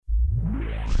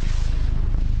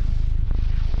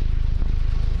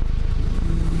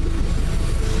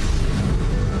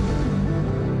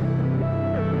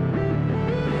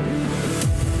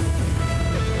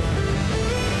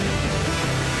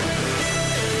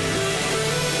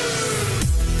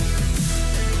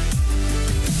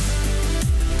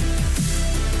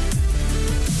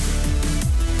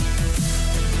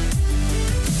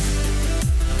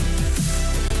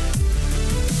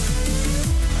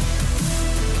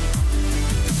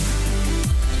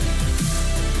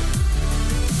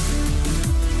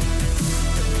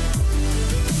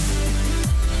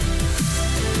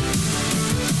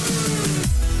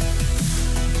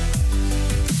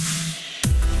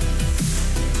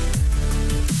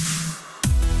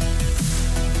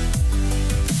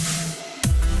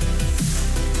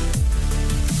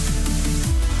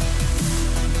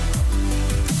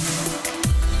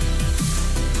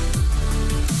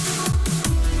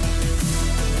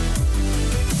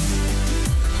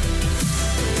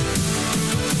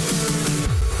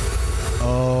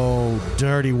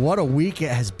nerdy. What a week it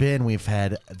has been. We've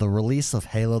had the release of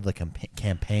Halo, the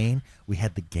campaign. We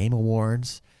had the Game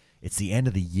Awards. It's the end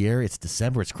of the year. It's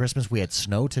December. It's Christmas. We had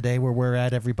snow today where we're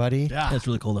at, everybody. Yeah. It's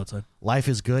really cold outside. Life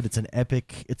is good. It's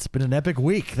been an epic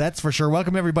week. That's for sure.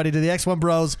 Welcome, everybody, to the X1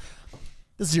 Bros.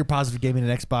 This is your positive gaming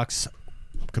and Xbox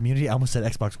community. I almost said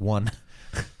Xbox One.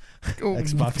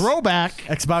 Xbox Throwback.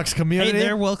 Xbox community. Hey,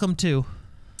 they're welcome too.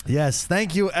 Yes,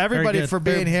 thank you everybody for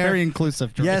being here. Very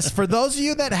inclusive. George. Yes, for those of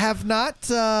you that have not,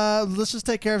 let's just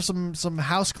take care of some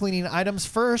house cleaning items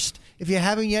first. If you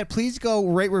haven't yet, please go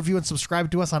rate, review, and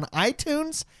subscribe to us on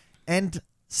iTunes and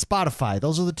Spotify.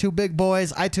 Those are the two big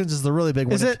boys. iTunes is the really big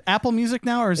one. Is it Apple Music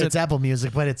now, or is it's Apple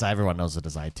Music, but everyone knows it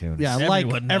as iTunes. Yeah,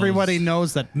 everybody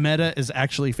knows that Meta is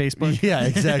actually Facebook. Yeah,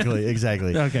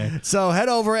 exactly. Okay. So head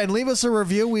over and leave us a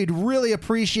review. We'd really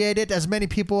appreciate it. As many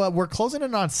people, we're closing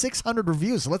in on 600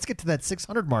 reviews. So let's get to that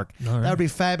 600 mark. All right. That would be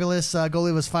fabulous. Go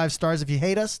leave us 5 stars. If you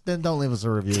hate us, then don't leave us a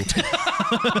review.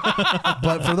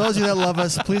 But for those of you that love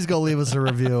us, please go leave us a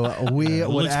review. We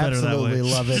would absolutely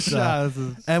love it.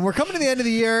 And we're coming to the end of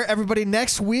the year. Everybody,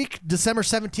 next week, December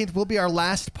 17th, will be our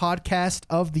last podcast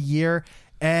of the year.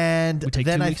 And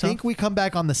then I think we come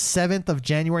back on the 7th of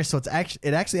January. So it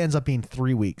actually ends up being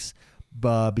 3 weeks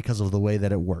because of the way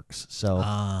that it works. So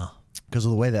because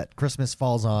of the way that Christmas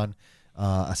falls on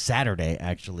a Saturday,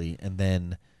 actually. And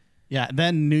then... Yeah,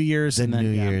 then New Year's, and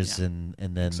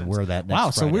then we're that next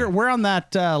Wow, Friday. so we're on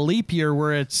that leap year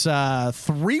where it's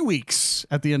 3 weeks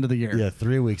at the end of the year. Yeah,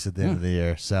 3 weeks at the end of the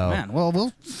year. So man,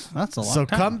 well, that's a lot. So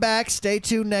come back, stay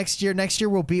tuned next year. Next year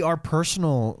will be our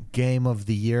personal game of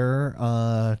the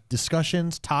year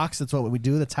discussions, talks. That's what we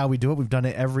do. That's how we do it. We've done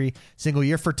it every single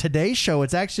year. For today's show,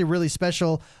 it's actually really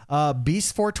special.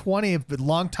 Beast 420, a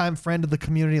longtime friend of the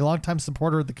community, longtime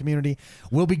supporter of the community,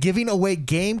 will be giving away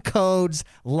game codes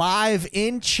live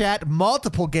in chat,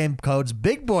 multiple game codes,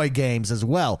 big boy games as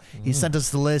well. He sent us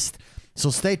the list.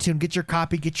 So stay tuned. Get your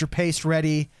copy. Get your paste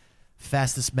ready.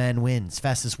 Fastest man wins.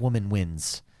 Fastest woman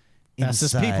wins.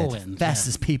 Fastest people win.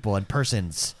 Fastest people and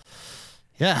persons.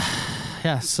 Yeah.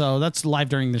 So that's live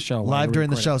during the show. Live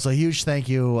during the show. So huge thank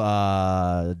you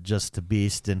just to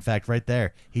Beast. In fact, right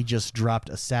there, he just dropped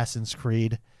Assassin's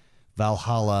Creed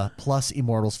Valhalla plus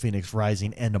Immortals Phoenix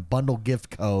Rising and a bundle gift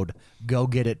code. Go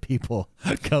get it, people.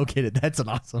 Go get it. That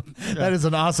is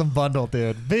an awesome bundle,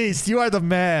 dude. Beast, you are the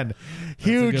man.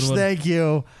 Huge thank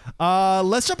you.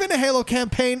 Let's jump into Halo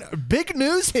campaign. Big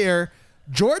news here.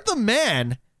 Jordan the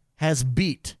Man has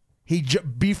beat.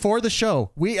 Before the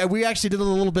show, we actually did it a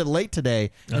little bit late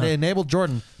today, and it enabled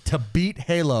Jordan to beat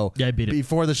Halo. Yeah, I beat it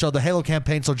before the show, the Halo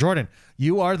campaign. So Jordan,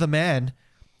 you are the man.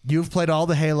 You've played all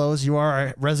the Halos. You are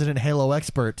a resident Halo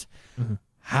expert. Mm-hmm.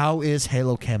 How is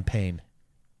Halo campaign?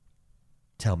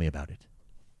 Tell me about it.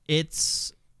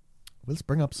 Let's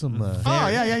bring up some.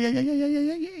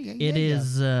 It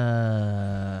is.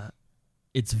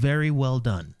 It's very well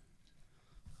done.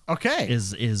 Okay.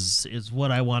 Is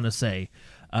what I want to say.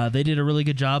 They did a really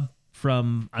good job. We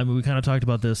kind of talked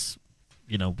about this,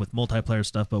 with multiplayer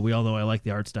stuff, but we all know I like the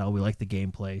art style. We like the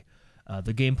gameplay.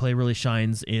 The gameplay really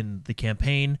shines in the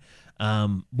campaign.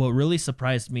 What really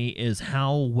surprised me is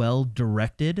how well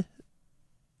directed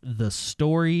the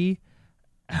story,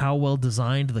 how well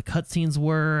designed the cutscenes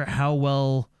were, how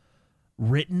well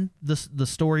written the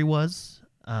story was.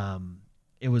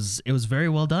 It was very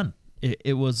well done.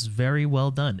 It was very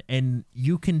well done. And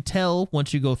you can tell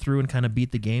once you go through and kind of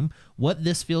beat the game what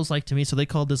this feels like to me. So they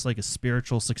called this like a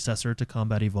spiritual successor to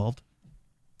Combat Evolved.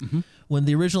 Mm-hmm. When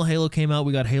the original Halo came out,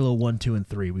 we got Halo 1, 2, and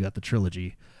 3. We got the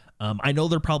trilogy. I know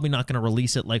they're probably not going to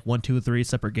release it like 1, 2, and 3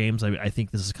 separate games. I think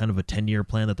this is kind of a 10-year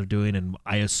plan that they're doing, and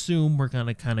I assume we're going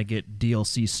to kind of get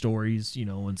DLC stories,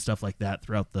 and stuff like that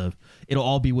throughout it'll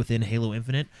all be within Halo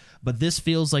Infinite. But this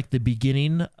feels like the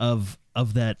beginning of a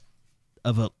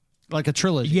like a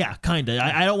trilogy. Yeah, kind of.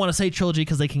 I don't want to say trilogy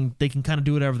because they can kind of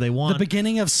do whatever they want. The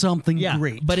beginning of something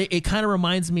great. But it kind of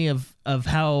reminds me of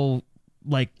how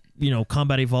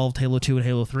Combat Evolved, Halo 2 and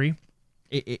Halo 3.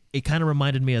 It kind of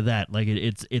reminded me of that. Like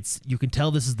it's you can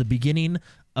tell this is the beginning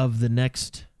of the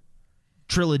next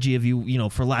trilogy of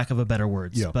for lack of a better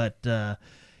words. Yeah. But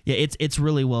it's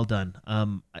really well done.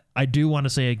 I do want to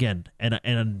say again,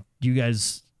 and you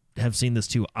guys have seen this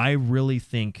too. I really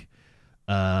think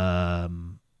the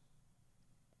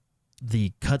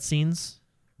cutscenes,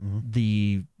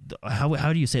 the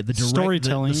how do you say it? The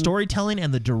storytelling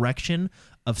and the direction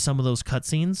of some of those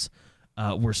cutscenes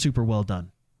were super well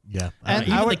done. Yeah, and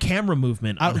even the camera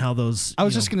movement on how those. I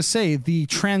was just gonna say the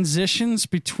transitions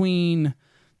between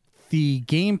the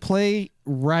gameplay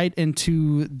right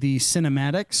into the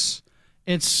cinematics.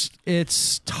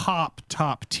 It's top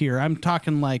tier. I'm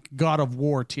talking like God of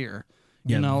War tier.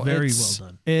 Yeah, very it's-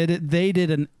 well done. They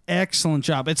did an excellent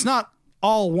job. It's not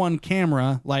all one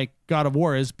camera like God of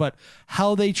War is, but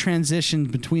how they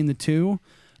transitioned between the two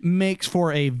makes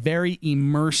for a very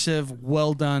immersive,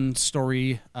 well done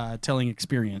story telling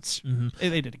experience.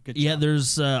 They did a good Yeah, job.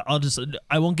 there's.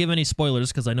 I won't give any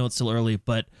spoilers because I know it's still early,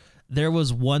 but there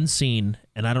was one scene,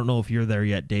 and I don't know if you're there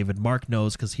yet, David. Mark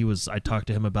knows because I talked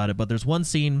to him about it. But there's one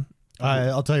scene.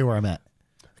 I'll tell you where I'm at.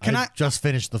 Can I- just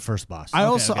finished the first boss? I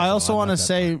also so I'm want to not that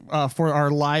say for our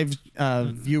live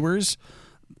viewers,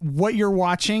 what you're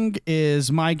watching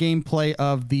is my gameplay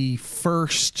of the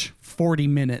first 40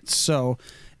 minutes. So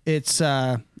it's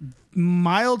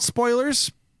mild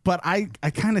spoilers, but I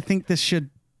kind of think this should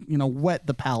wet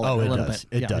the palate Oh, a it little does.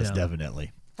 bit. It does Yeah.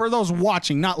 definitely. For those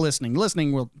watching, not listening.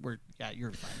 Listening,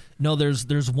 you're fine. No,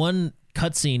 there's one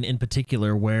cutscene in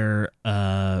particular where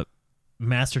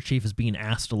Master Chief is being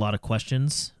asked a lot of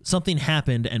questions. Something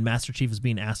happened, and Master Chief is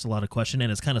being asked a lot of questions,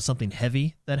 and it's kind of something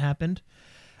heavy that happened.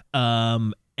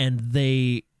 And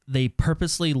they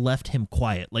purposely left him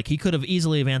quiet. Like he could have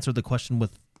easily have answered the question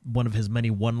with one of his many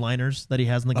one-liners that he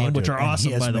has in the game, which dude, are and he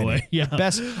awesome, has by the many. way. Yeah.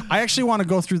 Best. I actually want to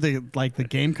go through the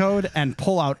game code and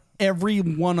pull out every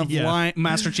one of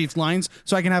Master Chief's lines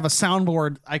so I can have a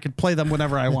soundboard. I could play them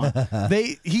whenever I want.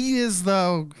 He's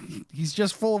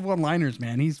just full of one-liners,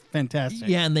 man. He's fantastic.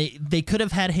 Yeah, and they could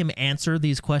have had him answer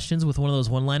these questions with one of those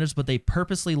one-liners, but they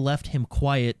purposely left him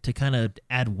quiet to kind of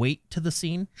add weight to the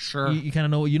scene. Sure. You kind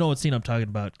of know what scene I'm talking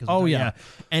about. 'Cause Oh, yeah.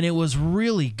 And it was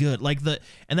really good.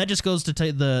 And that just goes to tell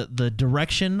you the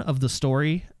direction of the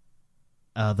story,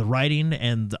 the writing,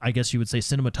 and I guess you would say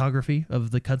cinematography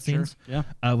of the cutscenes. Sure.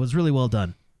 Yeah. Was really well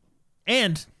done.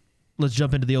 And let's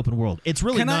jump into the open world. It's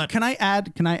really not. Can I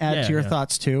add Yeah, to your yeah.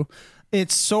 thoughts too?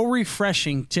 It's so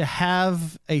refreshing to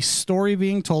have a story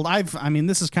being told.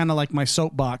 This is kind of like my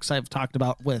soapbox I've talked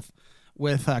about with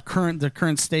the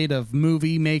current state of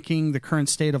movie making, the current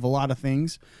state of a lot of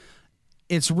things.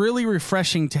 It's really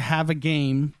refreshing to have a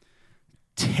game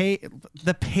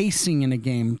the pacing in a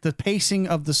game, the pacing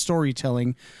of the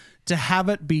storytelling, to have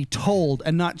it be told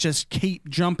and not just keep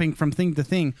jumping from thing to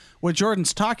thing. What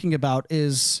Jordan's talking about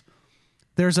is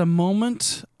there's a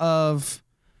moment of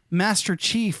Master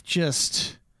Chief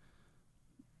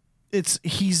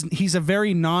he's a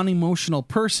very non-emotional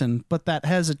person, but that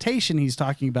hesitation he's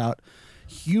talking about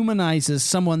humanizes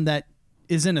someone that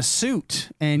is in a suit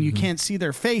and you can't see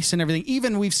their face and everything.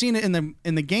 Even we've seen it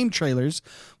in the game trailers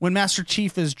when Master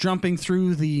Chief is jumping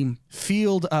through the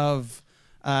field of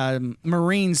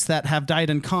Marines that have died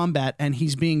in combat, and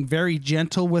he's being very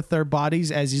gentle with their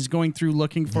bodies as he's going through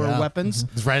looking for weapons.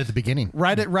 It's right at the beginning.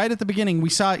 Right at the beginning, we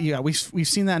saw it. Yeah, we've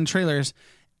seen that in trailers,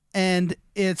 and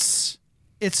it's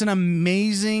an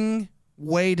amazing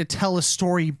way to tell a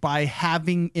story by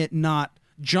having it not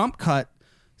jump cut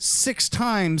 6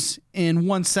 times in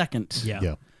 1 second.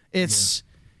 Yeah. It's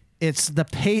the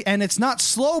pay, and it's not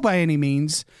slow by any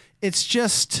means. It's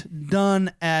just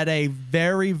done at a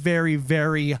very, very,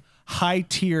 very high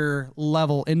tier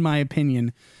level, in my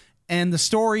opinion. And the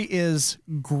story is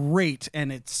great,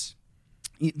 and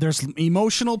there's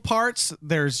emotional parts,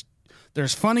 there's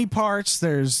funny parts,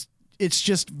 it's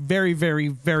just very, very,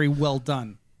 very well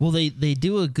done. Well, they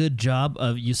do a good job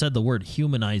of, you said the word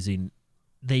humanizing.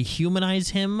 They humanize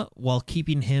him while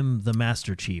keeping him the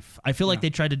Master Chief. I feel like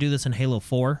they tried to do this in Halo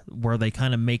 4, where they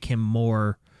kind of make him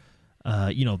more,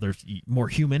 there's more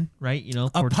human, right?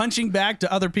 Punching back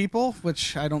to other people,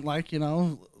 which I don't like,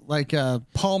 like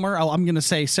Palmer. I'm going to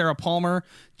say Sarah Palmer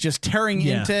just tearing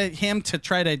into him to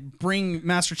try to bring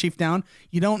Master Chief down.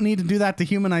 You don't need to do that to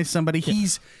humanize somebody.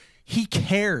 He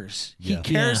cares. He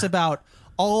cares about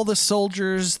all the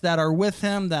soldiers that are with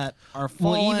him that are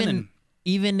fallen. Well,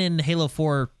 even in Halo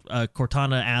 4,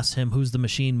 Cortana asks him, "Who's the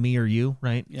machine, me or you?"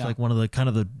 Right? Yeah. It's like one of the kind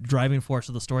of the driving force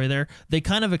of the story there. They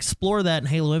kind of explore that in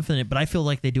Halo Infinite, but I feel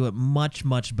like they do it much,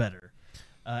 much better.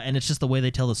 And it's just the way they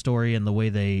tell the story and the way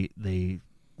they.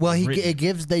 Well,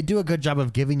 they do a good job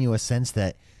of giving you a sense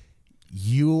that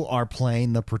you are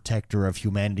playing the protector of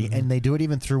humanity, and they do it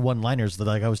even through one-liners. That,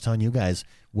 like I was telling you guys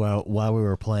while we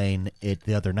were playing it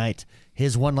the other night,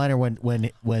 his one-liner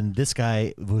when this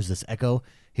guy, who's this Echo,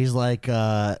 he's like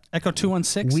Echo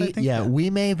 216. I think. we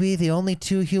may be the only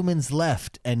 2 humans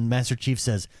left, and Master Chief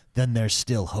says, "Then there's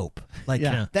still hope." Like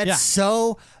that's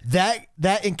so that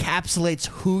encapsulates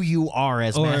who you are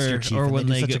as Master Chief. Or and when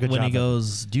do such a good when job he of it.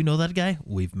 goes, "Do you know that guy?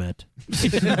 We've met."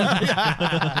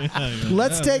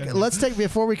 Let's take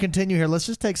before we continue here. Let's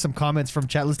just take some comments from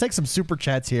chat. Let's take some super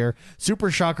chats here.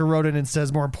 Super Shocker wrote in and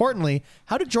says, more importantly,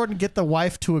 how did Jordan get the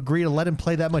wife to agree to let him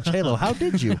play that much Halo? How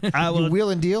did you? You wheel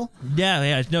and deal?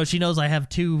 Yeah. No, she knows I have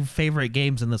 2 favorite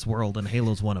games in this world, and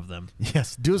Halo's one of them.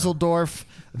 Yes, Dusseldorf,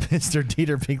 Mr.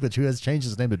 Dieter Pinklage, who has changed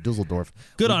his name to Dusseldorf.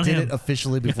 Good We on did him. it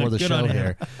officially before the Good show on him.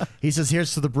 here. He says,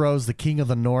 here's to the bros, the king of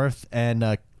the north.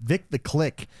 And Vic the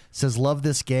Click says, love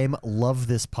this game, love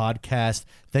this podcast.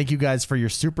 Thank you guys for your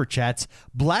super chats.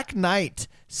 Black Knight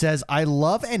says, I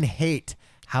love and hate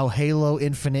how Halo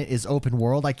Infinite is open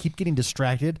world. I keep getting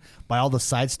distracted by all the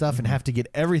side stuff and have to get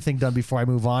everything done before I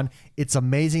move on. It's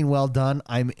amazing, well done.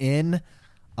 I'm in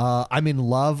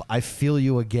love. I feel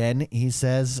you again, he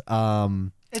says.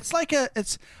 It's like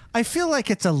I feel like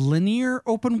it's a linear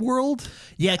open world.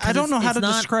 Yeah, 'cause I don't know how it's to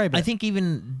not- describe it. I think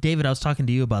even David, I was talking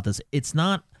to you about this. It's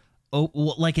not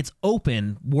like it's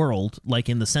open world, like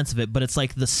in the sense of it, but it's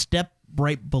like the step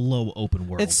right below open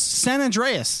world. It's San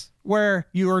Andreas, where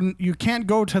you can't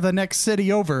go to the next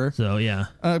city over so yeah.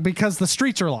 because the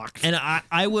streets are locked. And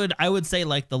I would say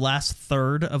like the last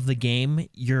third of the game,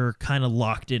 you're kind of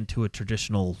locked into a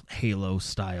traditional Halo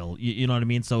style. You know what I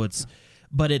mean? So it's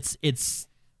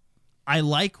I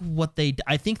like what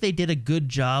I think they did a good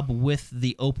job with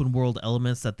the open world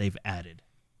elements that they've added.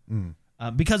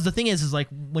 Because the thing is like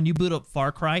when you boot up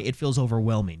Far Cry, it feels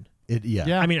overwhelming.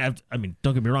 Yeah. I mean,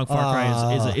 don't get me wrong, Far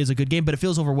Cry is a good game, but it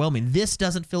feels overwhelming. This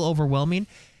doesn't feel overwhelming.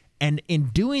 And in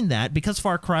doing that, because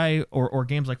Far Cry or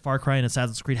games like Far Cry and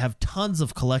Assassin's Creed have tons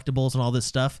of collectibles and all this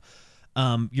stuff,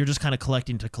 you're just kind of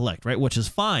collecting to collect, right? Which is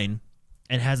fine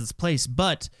and has its place.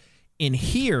 But in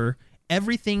here,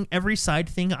 every side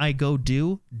thing I go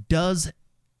do does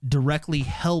directly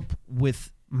help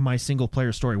with my single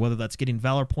player story, whether that's getting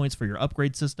Valor points for your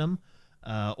upgrade system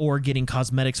or getting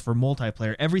cosmetics for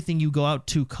multiplayer. Everything you go out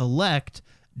to collect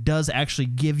does actually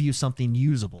give you something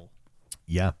usable.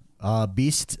 Yeah.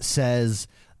 Beast says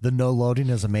the no loading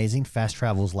is amazing. Fast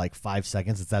travel is like 5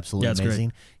 seconds. It's absolutely Yeah, it's amazing.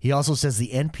 great. He also says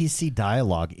the NPC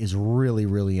dialogue is really,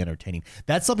 really entertaining.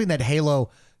 That's something that Halo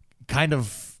kind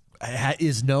of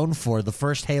is known for. The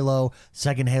first Halo,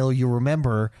 second Halo, you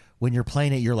remember when you're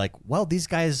playing it, you're like, well, these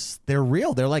guys, they're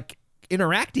real. They're like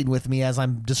interacting with me as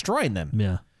I'm destroying them.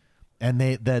 Yeah. And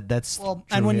that's Well, true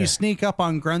and when here. you sneak up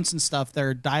on grunts and stuff,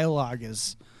 their dialogue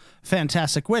is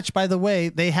fantastic. Which, by the way,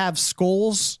 they have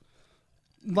skulls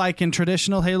like in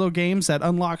traditional Halo games that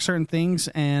unlock certain things,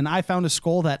 and I found a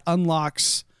skull that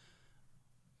unlocks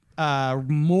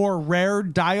more rare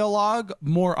dialogue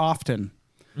more often.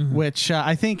 Which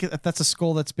I think that's a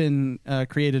skull that's been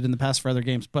created in the past for other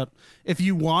games. But if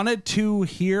you wanted to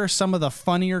hear some of the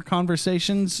funnier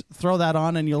conversations, throw that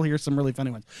on and you'll hear some really funny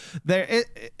ones. They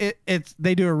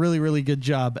do a really, really good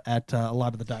job at a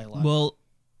lot of the dialogue. Well,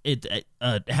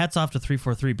 hats off to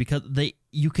 343 because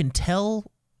you can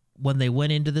tell when they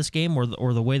went into this game or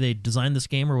the way they designed this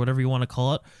game or whatever you want to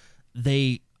call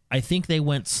it. I think they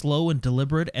went slow and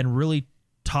deliberate and really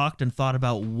talked and thought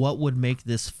about what would make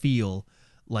this feel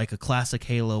like a classic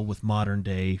Halo with modern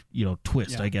day,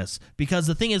 twist, Yeah. I guess. Because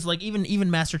the thing is, like,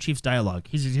 even Master Chief's dialogue,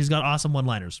 he's got awesome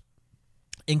one-liners.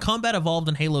 In Combat Evolved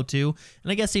in Halo 2,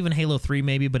 and I guess even Halo 3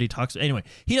 maybe, but he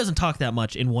doesn't talk that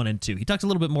much in 1 and 2. He talks a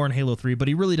little bit more in Halo 3, but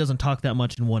he really doesn't talk that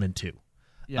much in 1 and 2.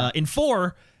 Yeah. In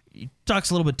 4, he talks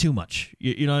a little bit too much.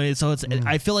 So it's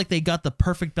I feel like they got the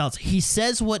perfect balance. He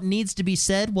says what needs to be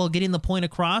said while getting the point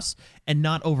across and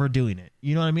not overdoing it.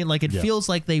 You know what I mean? Like it feels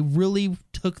like they really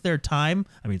took their time.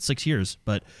 I mean, 6 years,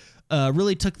 but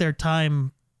really took their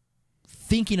time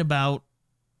thinking about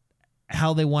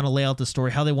how they want to lay out the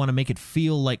story, how they want to make it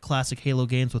feel like classic Halo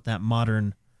games with that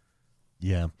modern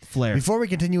flair. Before we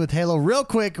continue with Halo, real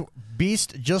quick,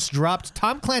 Beast just dropped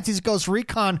Tom Clancy's Ghost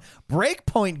Recon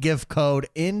Breakpoint gift code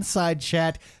inside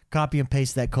chat. Copy and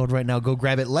paste that code right now. Go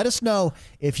grab it. Let us know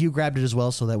if you grabbed it as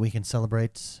well so that we can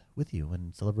celebrate with you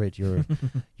and celebrate your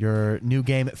your new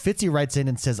game. Fitzy writes in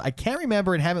and says, I can't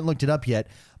remember and haven't looked it up yet,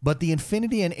 but the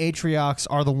Infinity and Atriox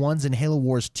are the ones in Halo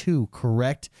Wars 2,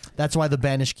 correct? That's why the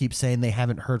Banished keep saying they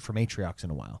haven't heard from Atriox in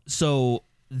a while. So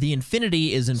the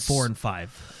Infinity is in 4 and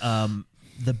 5.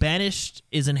 The Banished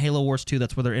is in Halo Wars 2.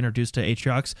 That's where they're introduced to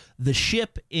Atriox. The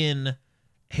ship in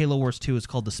Halo Wars 2 is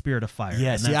called the Spirit of Fire.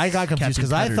 Yeah, and see, I that's got confused Captain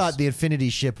because I Cutter's- thought the Infinity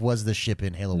ship was the ship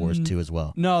in Halo Wars 2 as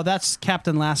well. No, that's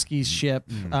Captain Lasky's ship.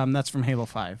 That's from Halo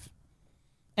 5.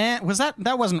 And was that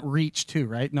wasn't Reach 2,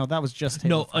 right? No, that was just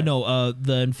Halo 5.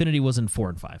 The Infinity was in 4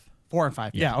 and 5. 4 and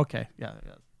 5. Yeah, okay. Yeah.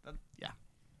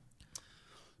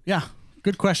 Yeah.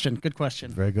 Good question.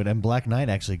 Very good. And Black Knight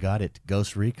actually got it.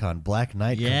 Ghost Recon. Black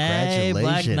Knight, Yay,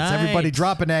 congratulations. Black Knight. Everybody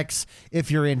drop an X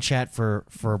if you're in chat for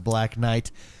Black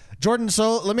Knight. Jordan,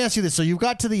 so let me ask you this. So you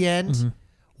got to the end.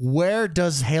 Where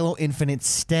does Halo Infinite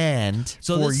stand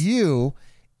So for this- you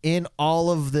in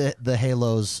all of the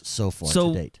Halos so far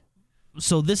to date.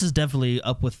 So this is definitely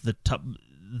up with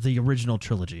the original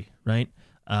trilogy, right?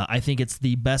 I think it's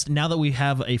the best now that we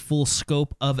have a full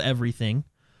scope of everything,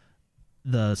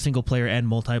 the single player and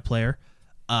multiplayer.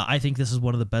 I think this is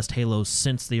one of the best Halos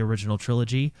since the original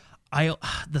trilogy.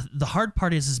 The hard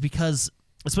part is because,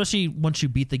 especially once you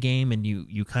beat the game and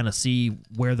you kind of see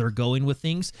where they're going with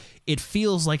things, it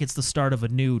feels like it's the start of a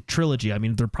new trilogy. I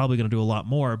mean, they're probably going to do a lot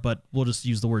more, but we'll just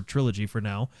use the word trilogy for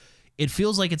now. It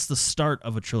feels like it's the start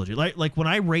of a trilogy. Like when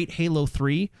I rate Halo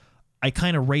 3, I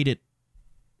kind of rate it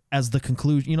as the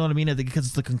conclusion, you know what I mean? Because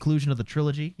it's the conclusion of the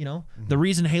trilogy, you know? Mm-hmm. The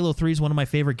reason Halo 3 is one of my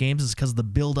favorite games is because of the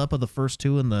build-up of the first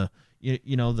two and the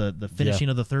finishing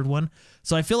of the third one.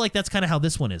 So I feel like that's kind of how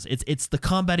this one is. It's the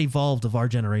Combat Evolved of our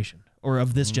generation, or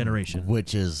of this generation.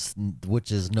 Which is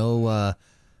no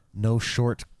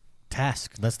short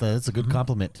task. That's a good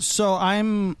compliment. So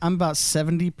I'm about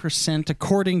 70%,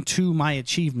 according to my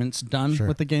achievements, done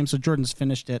with the game. So Jordan's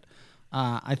finished it.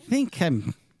 I think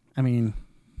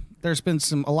there's been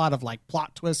a lot of like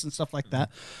plot twists and stuff like that.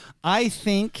 I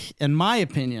think, in my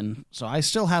opinion, so I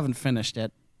still haven't finished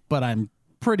it, but I'm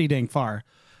pretty dang far.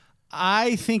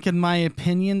 I think, in my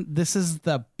opinion, this is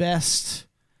the best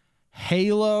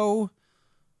Halo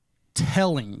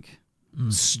telling,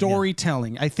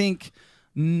 storytelling. I think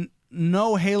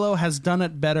no Halo has done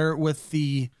it better with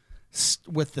the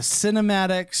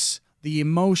cinematics, the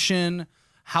emotion,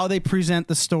 how they present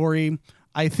the story.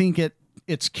 I think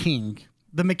it's king.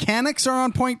 The mechanics are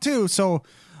on point too, so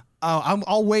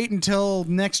I'll wait until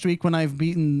next week when I've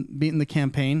beaten the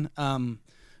campaign.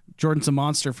 Jordan's a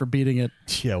monster for beating it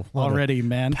already,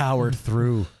 man. Powered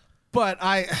through. But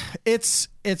it's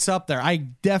up there. I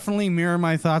definitely mirror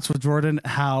my thoughts with Jordan,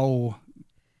 how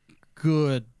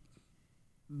good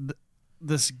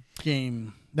this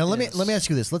game Now let is. me ask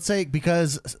you this. Let's say,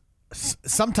 because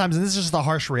sometimes, and this is just the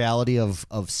harsh reality of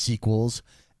sequels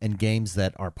and games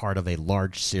that are part of a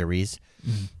large series.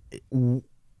 Mm-hmm.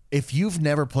 If you've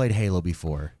never played Halo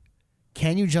before,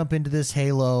 can you jump into this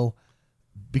Halo?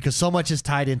 Because so much is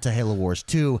tied into Halo Wars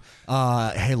 2,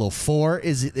 Halo 4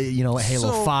 is,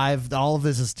 Halo 5. All of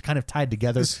this is kind of tied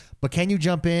together. But can you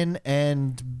jump in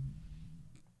and?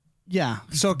 Yeah.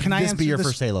 So can I answer be your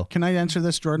first Halo? Can I answer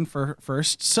this, Jordan,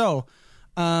 first? So,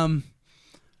 I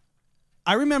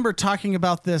remember talking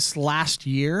about this last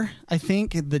year. I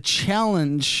think the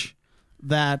challenge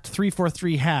that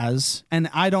 343 has, and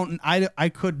I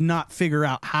could not figure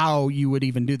out how you would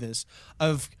even do this,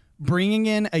 of bringing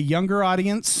in a younger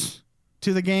audience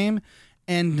to the game,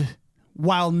 and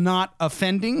while not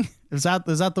offending, is that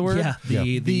the word? Yeah,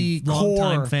 the core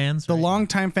long-time fans, the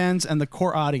longtime fans, and the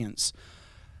core audience.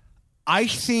 I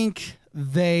think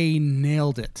they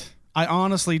nailed it. I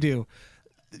honestly do.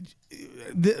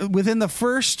 Within the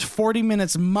first 40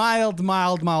 minutes, mild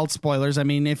spoilers. I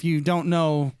mean, if you don't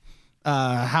know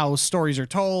how stories are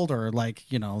told, or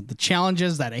the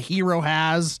challenges that a hero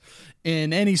has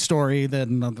in any story,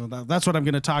 then that's what I'm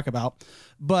going to talk about.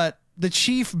 But the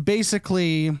Chief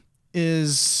basically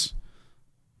is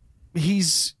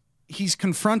he's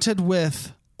confronted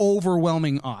with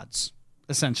overwhelming odds.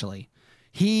 Essentially,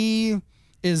 he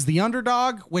is the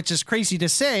underdog, which is crazy to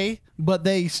say, but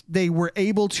they were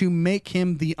able to make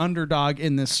him the underdog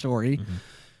in this story. Mm-hmm.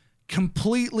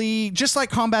 Completely, just like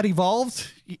Combat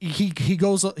Evolved, he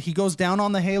goes down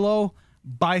on the Halo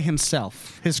by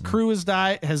himself. His crew has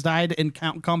died in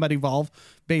Combat Evolved,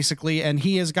 basically, and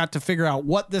he has got to figure out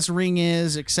what this ring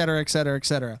is, et cetera, et cetera, et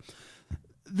cetera.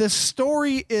 The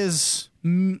story is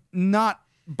not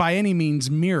by any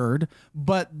means mirrored,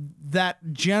 but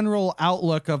that general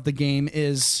outlook of the game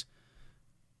is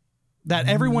that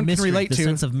everyone can relate to. The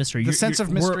sense of mystery. The sense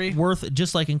of mystery. Worth,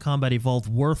 just like in Combat Evolved,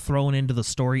 we're thrown into the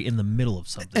story in the middle of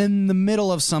something.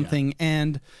 Yeah.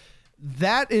 And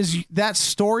that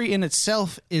story in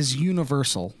itself is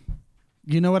universal.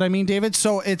 You know what I mean, David?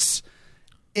 So it's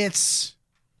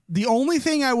the only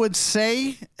thing I would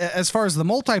say as far as the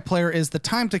multiplayer is the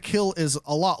time to kill is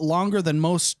a lot longer than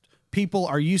most people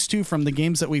are used to from the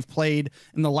games that we've played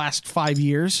in the last 5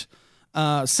 years.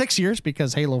 6 years,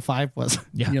 because Halo 5 was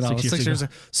 6 years.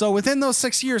 So within those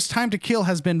 6 years, time to kill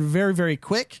has been very, very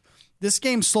quick. This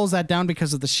game slows that down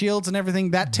because of the shields and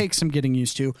everything. That takes some getting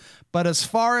used to. But as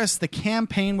far as the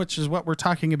campaign, which is what we're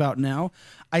talking about now,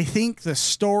 I think the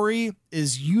story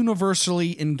is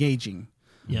universally engaging.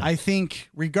 Yeah. I think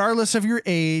regardless of your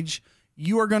age,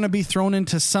 you are going to be thrown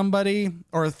into somebody,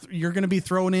 or you're going to be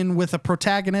thrown in with a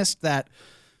protagonist that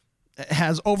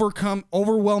has overcome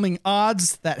overwhelming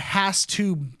odds, that has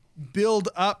to build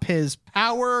up his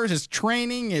power, his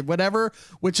training, whatever,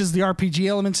 which is the RPG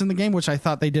elements in the game, which I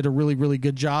thought they did a really, really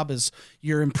good job. Is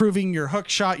you're improving your hook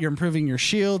shot, you're improving your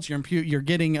shields, you're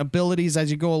getting abilities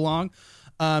as you go along.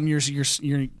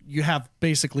 You have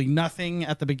basically nothing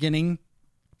at the beginning.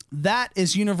 That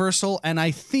is universal, and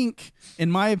I think, in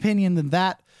my opinion,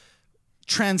 that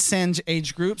transcends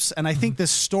age groups, and I think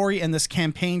this story and this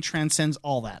campaign transcends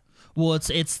all that. Well,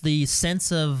 it's the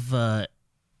sense of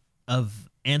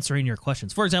answering your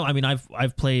questions. For example, I mean,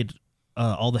 I've played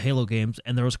all the Halo games,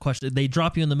 and there was a question. They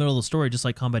drop you in the middle of the story, just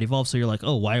like Combat Evolved. So you're like,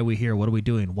 oh, why are we here? What are we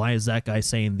doing? Why is that guy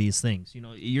saying these things? You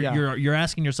know, you're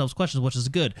asking yourselves questions, which is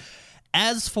good.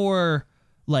 As for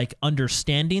like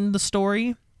understanding the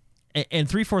story, and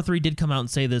 343 did come out and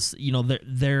say this. You know,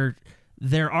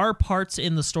 there are parts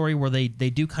in the story where they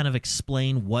do kind of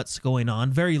explain what's going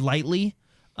on very lightly.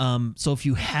 So if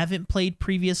you haven't played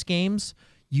previous games,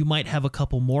 you might have a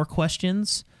couple more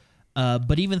questions.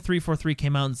 But even 343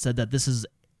 came out and said that this is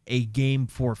a game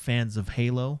for fans of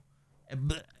Halo.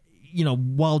 But, you know,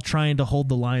 while trying to hold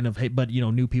the line of, hey, but, you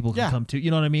know, new people can come too. You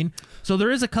know what I mean? So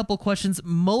there is a couple questions.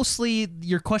 Mostly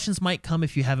your questions might come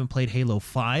if you haven't played Halo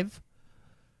 5.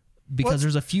 Because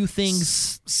there's a few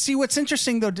things. See, what's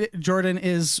interesting, though, Jordan,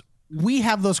 is we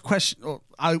have those questions.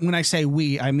 When I say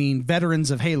we, I mean veterans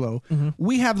of Halo. Mm-hmm.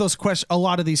 We have those questions, a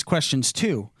lot of these questions,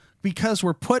 too. Because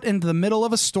we're put into the middle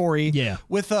of a story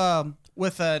with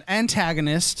an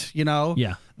antagonist, you know,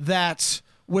 that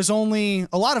was only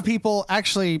a lot of people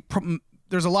actually.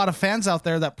 There's a lot of fans out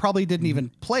there that probably didn't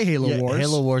even play Halo Wars.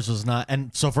 Halo Wars was not.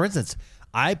 And so, for instance,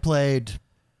 I played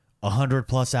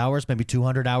 100+ hours, maybe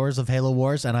 200 hours of Halo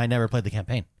Wars, and I never played the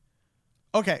campaign.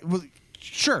 Okay, well,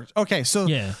 sure. Okay, so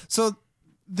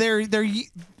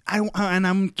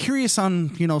I'm curious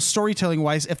on, you know, storytelling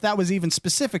wise, if that was even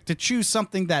specific to choose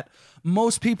something that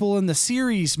most people in the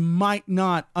series might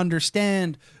not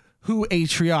understand who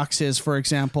Atriox is, for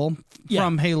example,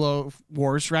 from Halo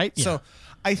Wars, right? Yeah. So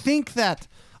I think that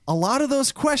a lot of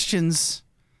those questions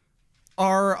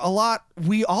are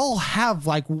we all have,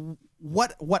 like,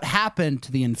 what happened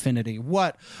to the Infinity?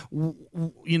 What,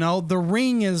 you know, the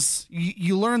ring is,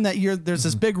 you learn that there's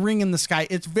this big ring in the sky.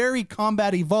 It's very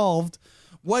Combat Evolved.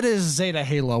 What is Zeta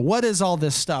Halo? What is all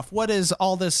this stuff? What is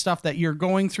all this stuff that you're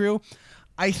going through?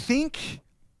 I think,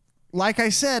 like I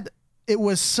said, it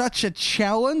was such a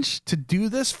challenge to do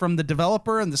this from the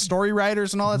developer and the story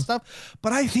writers and all that stuff.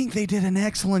 But I think they did an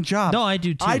excellent job. No, I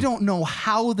do too. I don't know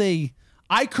how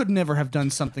I could never have done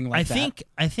something like that.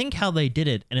 I think how they did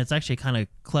it, and it's actually kind of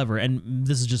clever, and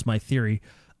this is just my theory.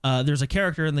 There's a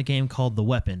character in the game called the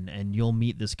Weapon, and you'll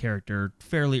meet this character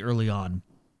fairly early on.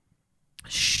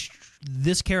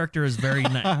 This character is very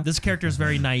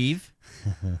naive.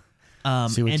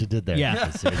 See what you did there. Yeah.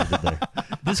 See what you did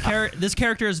there. This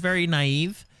character is very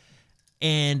naive,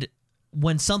 and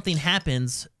when something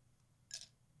happens,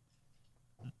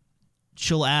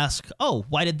 she'll ask, oh,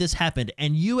 why did this happen?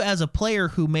 And you as a player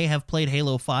who may have played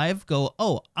Halo 5 go,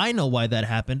 oh, I know why that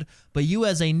happened. But you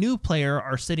as a new player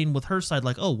are sitting with her side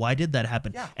like, oh, why did that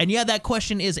happen? Yeah. And that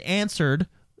question is answered,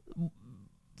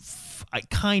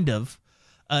 kind of.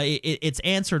 It's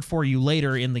answered for you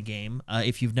later in the game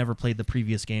if you've never played the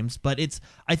previous games. But it's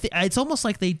almost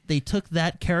like they took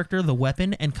that character, the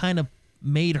Weapon, and kind of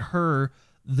made her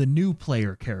the new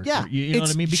player character. Yeah, you know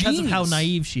what I mean? Because of how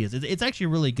naive she is. It's actually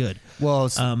really good. Well,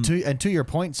 to your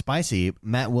point, Spicy,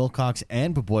 Matt Wilcox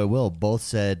and Boy Will both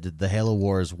said the Halo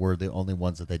Wars were the only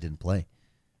ones that they didn't play.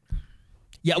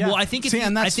 Yeah, well, I think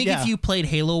if you played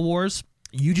Halo Wars,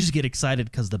 you just get excited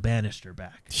because the Banished are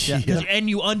back. Yeah. And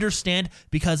you understand,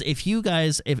 because if you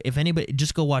guys, if anybody,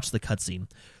 just go watch the cutscene.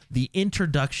 The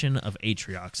introduction of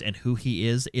Atriox and who he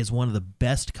is one of the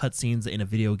best cutscenes in a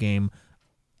video game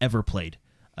ever played.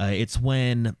 It's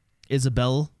when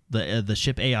Isabel, the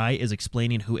ship AI, is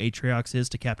explaining who Atriox is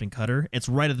to Captain Cutter. It's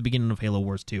right at the beginning of Halo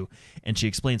Wars 2, and she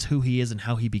explains who he is and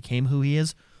how he became who he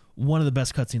is. One of the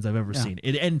best cutscenes I've ever seen.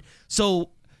 And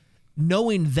so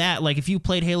knowing that, like, if you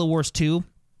played Halo Wars 2,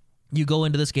 you go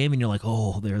into this game and you're like,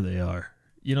 oh, there they are.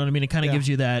 You know what I mean? It kind of gives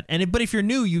you that. But if you're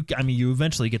new, you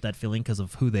eventually get that feeling because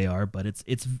of who they are. But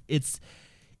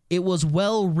it was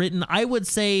well written. I would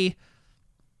say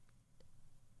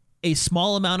a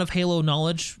small amount of Halo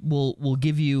knowledge will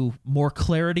give you more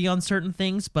clarity on certain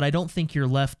things, but I don't think you're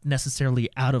left necessarily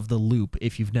out of the loop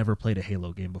if you've never played a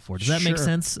Halo game before. Does that make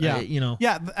sense? Yeah,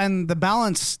 Yeah, and the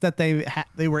balance that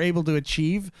they were able to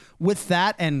achieve with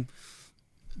that, and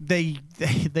they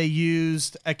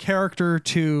used a character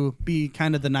to be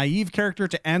kind of the naive character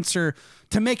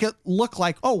to make it look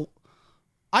like, oh,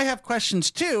 I have questions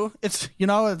too. It's,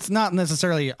 it's not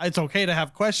necessarily, it's okay to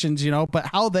have questions, but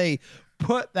how they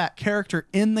put that character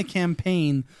in the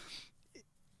campaign,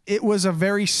 it was a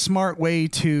very smart way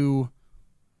to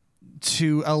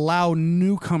allow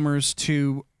newcomers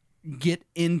to get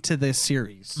into this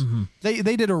series. Mm-hmm.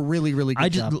 They did a really, really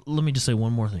good job. Let me just say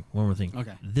one more thing.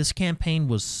 Okay. This campaign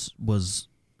was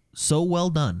so well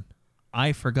done.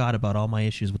 I forgot about all my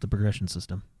issues with the progression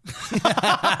system.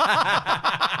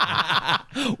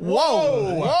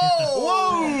 Whoa!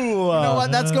 You know what?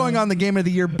 That's going on the Game of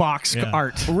the Year box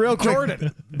art. Real quick,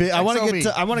 Jordan. I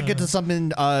want to get to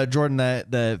something, Jordan, that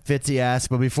Fitzy asked.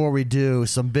 But before we do,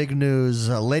 some big news.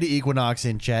 Lady Equinox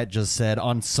in chat just said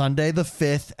on Sunday the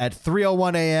 5th at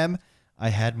 3:01 a.m. I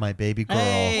had my baby girl.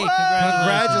 Hey,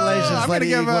 Congratulations, I'm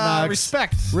Lady gonna give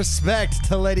Equinox. respect.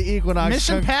 To Lady Equinox.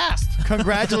 Mission passed.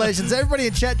 Congratulations, everybody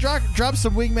in chat. Drop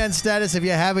some wingman status if you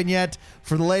haven't yet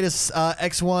for the latest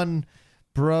X1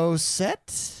 Bro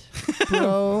set.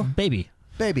 Bro Baby.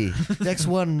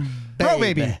 X1 Bro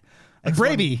baby. X1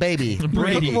 Brady. baby.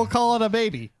 Brady. We'll call it a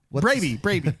baby. Brady.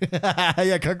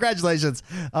 Yeah, congratulations.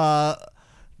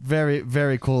 Very,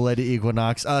 very cool, Lady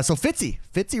Equinox. So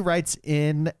Fitzy writes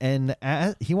in and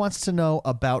he wants to know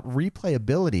about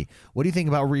replayability. What do you think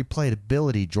about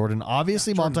replayability, Jordan?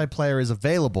 Obviously, multiplayer is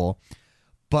available,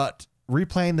 but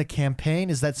replaying the campaign,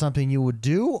 is that something you would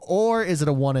do, or is it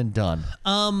a one and done?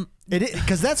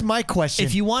 Because that's my question.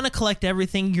 If you want to collect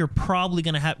everything, you're probably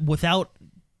going to have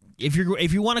if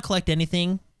you want to collect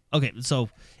anything. Okay, so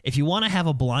if you want to have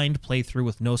a blind playthrough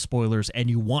with no spoilers and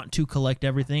you want to collect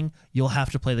everything, you'll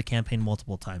have to play the campaign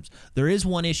multiple times. There is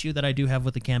one issue that I do have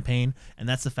with the campaign, and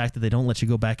that's the fact that they don't let you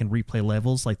go back and replay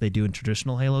levels like they do in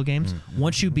traditional Halo games.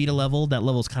 Once you beat a level, that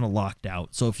level's kind of locked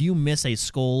out. So if you miss a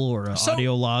skull or an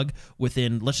audio log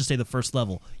within, let's just say, the first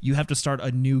level, you have to start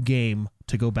a new game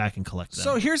to go back and collect them.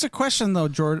 So here's a question, though,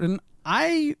 Jordan.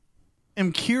 I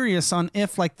am curious on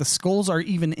if, like, the skulls are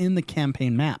even in the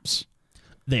campaign maps.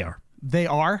 They are. They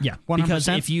are? Yeah, 100%? because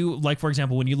if you, like, for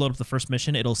example, when you load up the first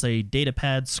mission, it'll say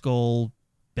datapad, skull,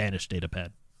 banished datapad.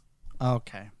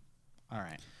 Okay. All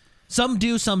right. Some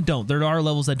do, some don't. There are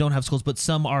levels that don't have skulls, but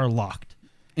some are locked.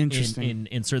 Interesting.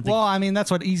 In certain things. Well, I mean, that's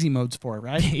what easy mode's for,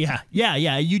 right? Yeah.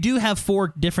 You do have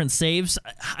 4 different saves.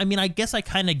 I mean, I guess I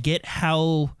kind of get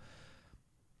how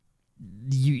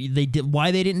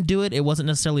why they didn't do it. It wasn't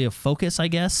necessarily a focus, I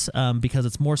guess, because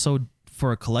it's more so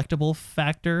for a collectible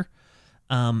factor.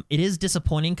 It is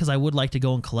disappointing because I would like to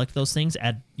go and collect those things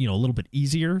a little bit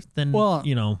easier than,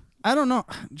 I don't know,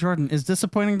 Jordan, is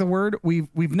disappointing the word? We've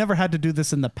never had to do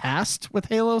this in the past with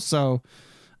Halo, so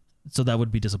that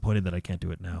would be disappointing that I can't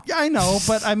do it now. yeah, I know,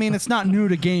 but I mean, it's not new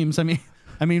to games. I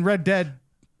mean, Red Dead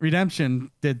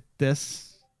Redemption did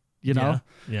this, Yeah.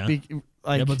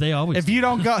 But they always if you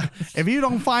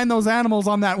don't find those animals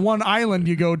on that one island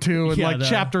you go to in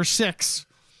chapter 6,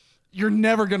 you're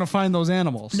never going to find those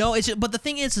animals. No, but the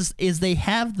thing is they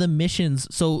have the missions.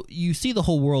 So you see the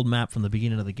whole world map from the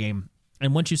beginning of the game.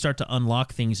 And once you start to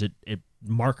unlock things,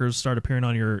 markers start appearing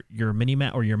on your mini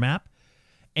map or your map.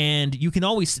 And you can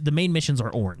always, the main missions are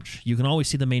orange. You can always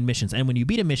see the main missions. And when you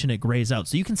beat a mission, it grays out.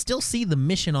 So you can still see the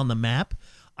mission on the map.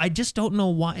 I just don't know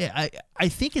why. I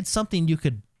think it's something you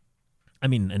could,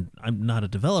 and I'm not a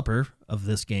developer of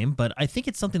this game, but I think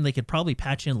it's something they could probably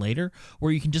patch in later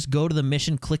where you can just go to the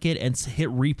mission, click it, and hit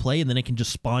replay, and then it can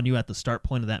just spawn you at the start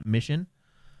point of that mission.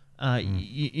 That's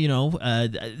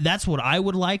what I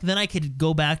would like. Then I could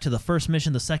go back to the first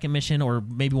mission, the second mission, or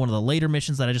maybe one of the later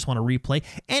missions that I just want to replay.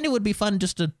 And it would be fun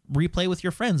just to replay with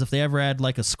your friends if they ever had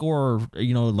like a score,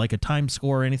 like a time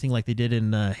score or anything like they did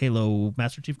in Halo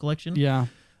Master Chief Collection. Yeah.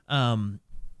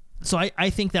 So I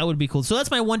think that would be cool. So that's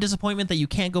my one disappointment, that you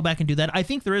can't go back and do that. I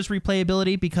think there is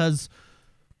replayability because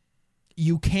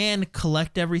you can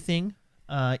collect everything,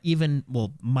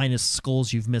 minus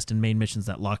skulls you've missed in main missions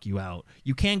that lock you out.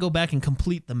 You can go back and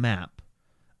complete the map,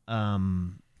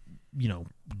 once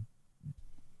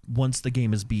the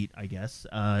game is beat, I guess.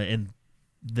 And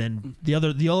then the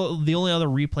only other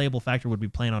replayable factor would be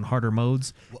playing on harder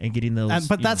modes and getting those.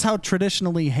 But that's how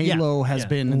traditionally Halo has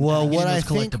been. Well, what I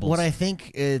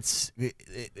think it's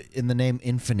in the name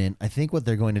Infinite. I think what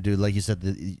they're going to do, like you said,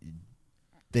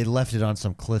 they left it on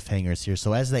some cliffhangers here.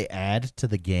 So as they add to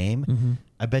the game,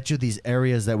 I bet you these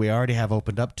areas that we already have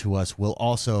opened up to us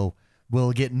we'll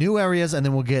get new areas, and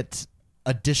then we'll get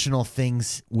additional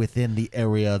things within the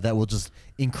area that will just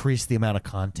increase the amount of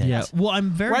content. Yeah. Well,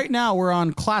 right now we're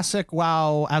on classic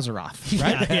WoW Azeroth,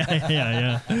 right?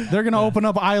 Yeah. They're going to open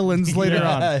up islands later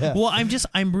on. Yeah. Well,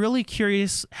 I'm really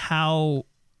curious how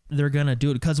they're going to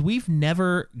do it, because we've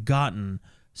never gotten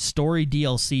story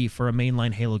DLC for a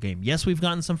mainline Halo game. Yes, we've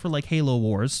gotten some for like Halo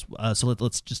Wars. So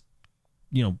let's just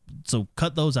so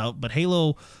cut those out. But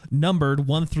Halo numbered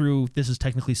 1 through, this is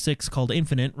technically 6, called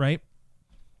Infinite, right?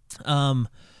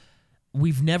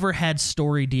 We've never had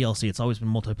story DLC. It's always been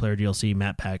multiplayer DLC,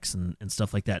 map packs, and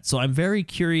stuff like that. So I'm very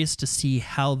curious to see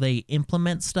how they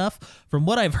implement stuff. From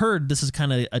what I've heard, this is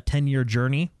kind of a 10-year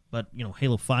journey, but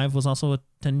Halo 5 was also a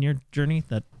 10-year journey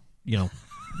that,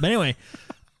 but anyway,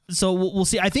 so we'll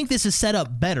see. I think this is set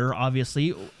up better,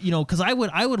 obviously, because I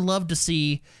would love to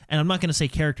see, and I'm not going to say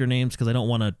character names because I don't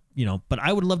want to, but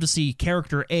I would love to see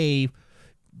character A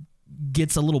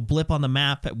gets a little blip on the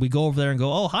map. We go over there and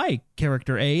go, oh, hi,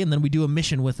 character A, and then we do a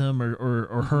mission with him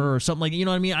or her or something like, you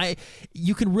know what I mean?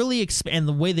 You can really expand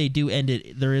the way they do end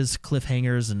it. There is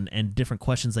cliffhangers and different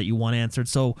questions that you want answered.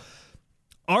 So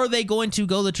are they going to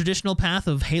go the traditional path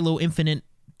of Halo Infinite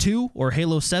 2 or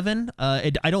Halo 7?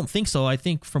 I don't think so. I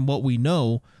think from what we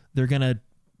know, they're going to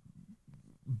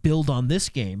build on this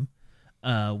game,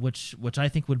 which I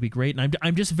think would be great. And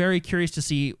I'm just very curious to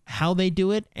see how they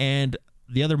do it, and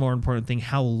the other more important thing,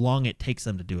 how long it takes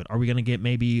them to do it. Are we going to get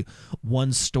maybe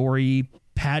one story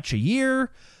patch a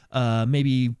year,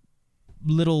 maybe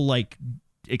little like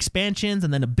expansions,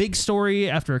 and then a big story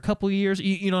after a couple years?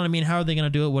 You know what I mean? How are they going to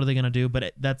do it? What are they going to do?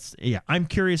 But I'm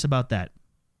curious about that.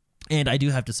 And I do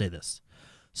have to say this.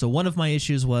 So one of my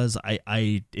issues was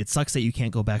it sucks that you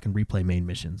can't go back and replay main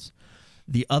missions.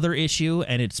 The other issue,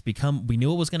 and we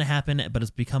knew it was going to happen, but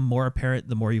it's become more apparent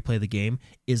the more you play the game,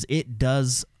 is it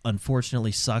does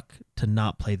unfortunately suck to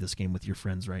not play this game with your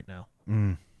friends right now.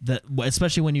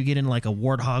 Especially when you get in like a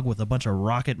warthog with a bunch of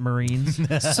rocket marines, and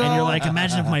you're like,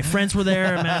 imagine if my friends were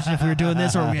there, imagine if we were doing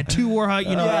this, or we had 2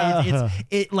 warthog,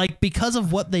 it's like, because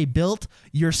of what they built,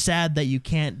 you're sad that you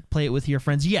can't play it with your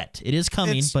friends yet. It is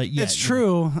coming, but yet. It's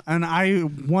true, and I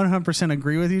 100%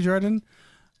 agree with you, Jordan.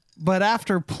 But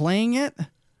after playing it,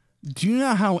 do you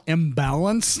know how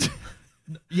imbalanced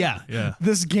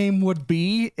this game would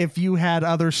be if you had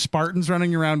other Spartans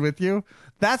running around with you?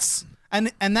 That's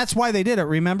why they did it.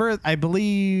 Remember, I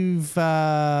believe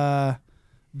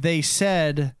they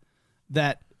said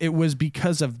that it was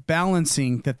because of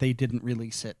balancing that they didn't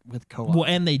release it with co-op. Well,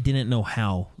 and they didn't know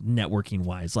how, networking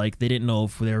wise. Like, they didn't know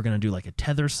if they were going to do like a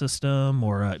tether system,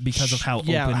 or because of how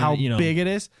open, how big it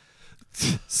is.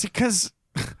 Because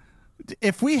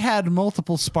if we had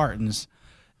multiple Spartans,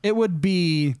 it would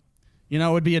be,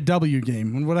 it would be a W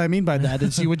game. And what I mean by that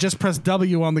is you would just press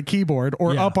W on the keyboard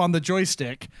or up on the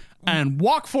joystick and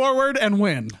walk forward and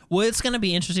win. Well, it's going to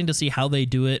be interesting to see how they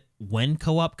do it when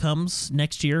co-op comes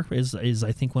next year is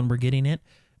I think when we're getting it.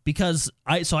 Because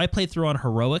I played through on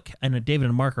Heroic, and David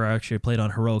and Mark are actually played on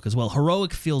Heroic as well.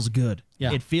 Heroic feels good.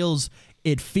 Yeah. It feels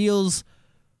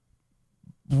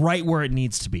right where it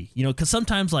needs to be, because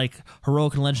sometimes like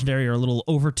Heroic and Legendary are a little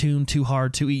overtuned, too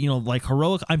hard, like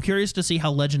Heroic. I'm curious to see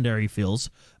how Legendary feels,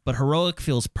 but Heroic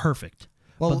feels perfect.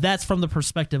 Well, but that's from the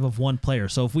perspective of one player.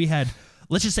 So if we had,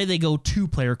 let's just say they go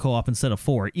 2-player co-op instead of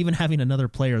 4, even having another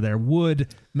player there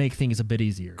would make things a bit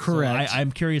easier. Correct. So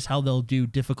I'm curious how they'll do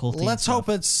difficulty. Let's hope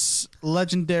it's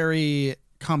Legendary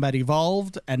Combat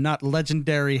Evolved and not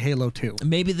Legendary Halo 2.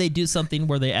 Maybe they do something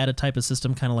where they add a type of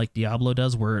system kind of like Diablo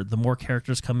does, where the more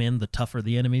characters come in, the tougher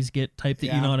the enemies get type,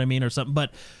 you know what I mean, or something.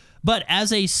 But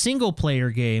as a single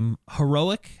player game,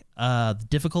 Heroic, the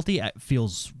difficulty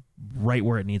feels right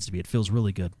where it needs to be. It feels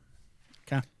really good.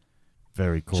 Okay.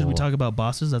 Very cool. Should we talk about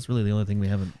bosses? That's really the only thing we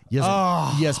haven't.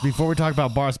 Yes, before we talk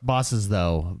about bosses,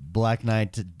 though, Beast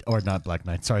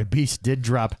did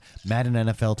drop Madden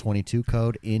NFL 22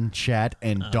 code in chat,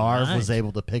 and Darv was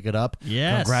able to pick it up.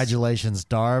 Yes. Congratulations,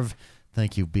 Darv.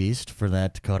 Thank you, Beast, for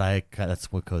that code.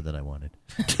 That's what code that I wanted.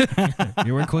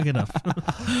 You weren't quick enough.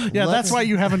 That's why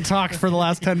you haven't talked for the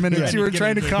last 10 minutes. You were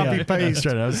trying to copy paste.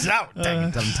 I was out. Dang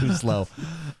it, I'm too slow.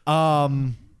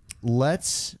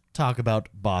 Let's talk about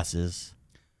bosses.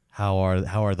 How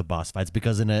are the boss fights?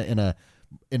 Because in a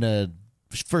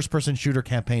first person shooter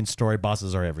campaign story,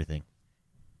 bosses are everything.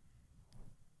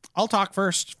 I'll talk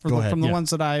first from the ones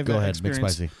that I've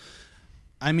experienced. McSpicy.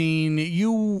 I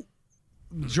mean,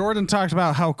 Jordan talked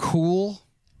about how cool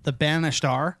the Banished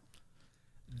are.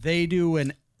 They do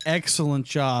an excellent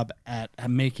job at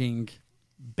making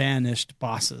Banished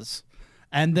bosses,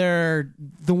 and the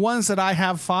ones that I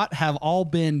have fought have all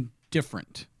been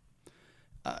different.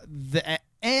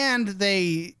 And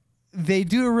they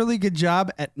do a really good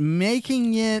job at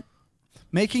making you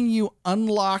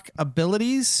unlock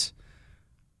abilities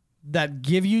that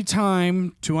give you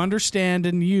time to understand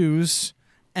and use,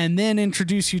 and then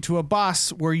introduce you to a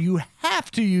boss where you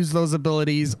have to use those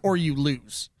abilities or you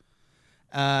lose.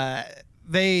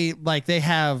 They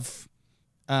have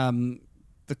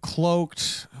the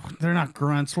cloaked. They're not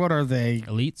grunts. What are they?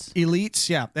 Elites. Elites.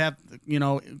 Yeah, they have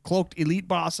cloaked elite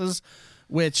bosses,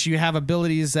 which you have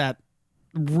abilities that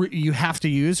you have to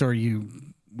use or you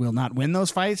will not win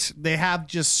those fights. They have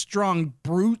just strong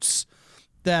brutes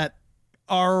that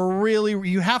are really,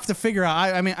 you have to figure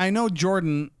out. I mean, I know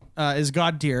Jordan is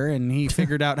god tier and he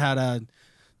figured out how to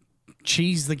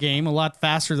cheese the game a lot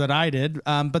faster than I did.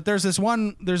 But there's this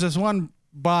one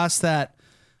boss that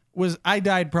I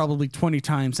died probably 20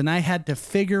 times and I had to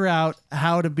figure out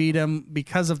how to beat him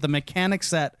because of the mechanics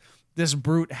that this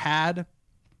brute had.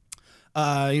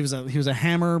 He was a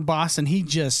hammer boss and he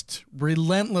just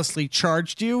relentlessly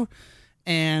charged you,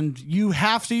 and you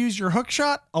have to use your hook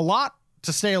shot a lot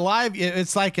to stay alive.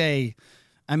 It's like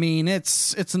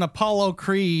it's an Apollo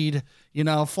Creed,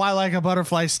 fly like a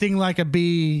butterfly, sting like a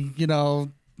bee,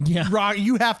 rock.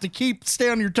 You have to stay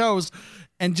on your toes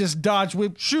and just dodge,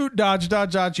 whip, shoot, dodge,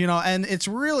 and it's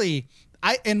really,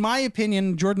 in my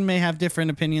opinion, Jordan may have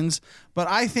different opinions, but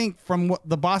I think from what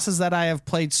the bosses that I have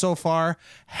played so far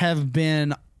have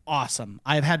been awesome.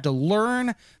 I've had to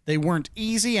learn. They weren't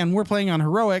easy, and we're playing on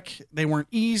heroic. They weren't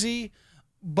easy,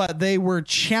 but they were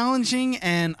challenging,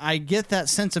 and I get that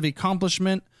sense of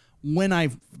accomplishment when I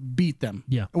beat them.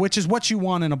 Yeah. Which is what you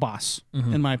want in a boss,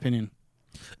 in my opinion.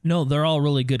 No, they're all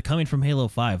really good. Coming from Halo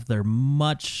 5, they're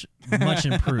much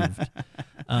improved.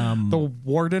 The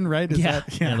Warden, right? Yeah,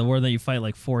 the Warden that you fight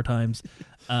like 4 times.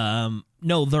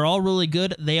 No, they're all really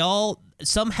good.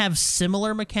 Some have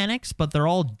similar mechanics, but they're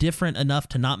all different enough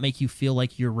to not make you feel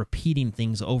like you're repeating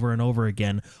things over and over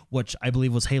again, which I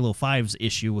believe was Halo 5's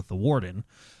issue with the Warden.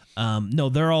 No,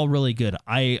 they're all really good.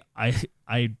 I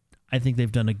think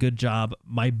they've done a good job.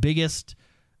 My biggest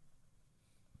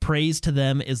praise to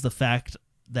them is the fact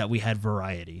that we had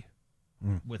variety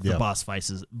with the boss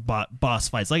fights.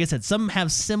 Like I said, some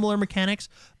have similar mechanics,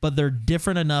 but they're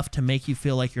different enough to make you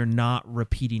feel like you're not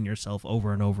repeating yourself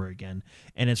over and over again.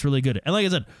 And it's really good. And like I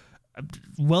said,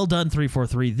 well done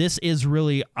 343. This is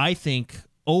really, I think,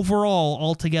 overall,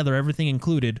 altogether, everything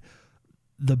included,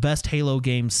 the best Halo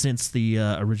game since the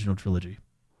original trilogy.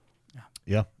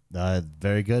 Yeah.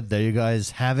 Very good. There you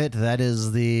guys have it. That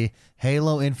is the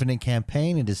Halo Infinite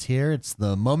campaign. It is here. It's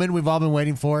the moment we've all been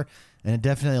waiting for, and it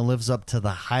definitely lives up to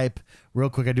the hype. Real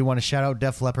quick, I do want to shout out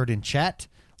Def Leppard in chat.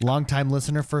 Long-time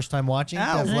listener, first-time watching.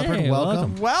 Def Leppard,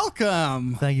 welcome.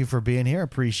 Welcome. Thank you for being here.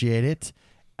 Appreciate it.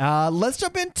 Let's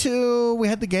jump into, we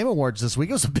had the Game Awards this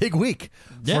week. It was a big week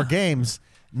for games.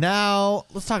 Now,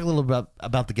 let's talk a little bit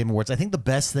about the Game Awards. I think the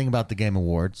best thing about the Game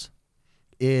Awards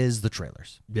is the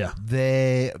trailers. Yeah.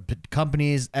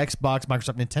 Companies, Xbox,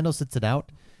 Microsoft, Nintendo sits it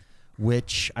out,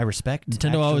 which I respect.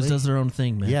 Nintendo always does their own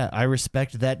thing, man. Yeah, I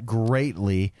respect that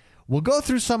greatly. We'll go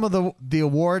through some of the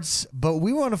awards, but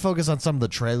we want to focus on some of the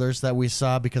trailers that we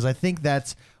saw because I think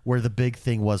that's where the big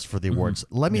thing was for the awards.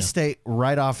 Let me state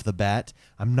right off the bat,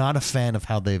 I'm not a fan of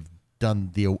how they've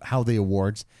done how the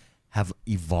awards have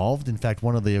evolved. In fact,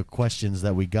 one of the questions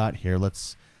that we got here,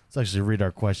 let's actually read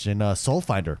our question.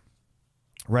 Soulfinder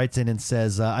writes in and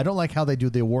says, I don't like how they do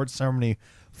the awards ceremony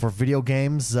for video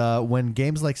games. When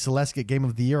games like Celeste get Game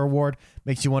of the Year award,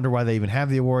 makes you wonder why they even have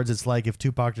the awards. It's like if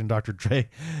Tupac and Dr. Dre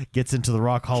gets into the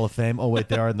Rock Hall of Fame. Oh, wait,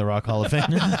 they are in the Rock Hall of Fame.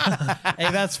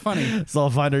 Hey, that's funny.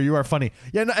 Soulfinder, you are funny.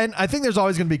 Yeah, and I think there's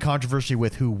always going to be controversy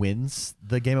with who wins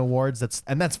the Game Awards.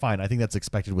 That's fine. I think that's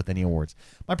expected with any awards.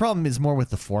 My problem is more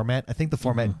with the format. I think the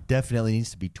format definitely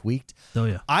needs to be tweaked. Oh,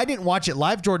 yeah. I didn't watch it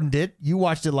live. Jordan did. You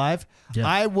watched it live. Yeah.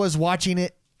 I was watching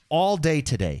it all day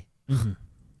today.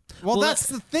 Well, that's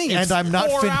the thing. And I'm not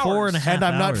finished. 4.5 And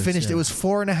I'm not hours, finished. yeah. It was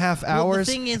 4.5 hours.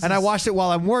 thing is- and I watched it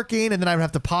while I'm working, and then I would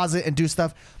have to pause it and do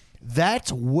stuff.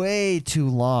 That's way too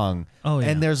long. Oh, yeah.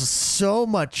 And there's so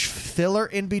much filler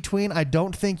in between. I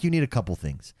don't think you need a couple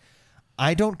things.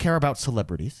 I don't care about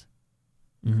celebrities.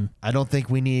 I don't think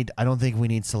we need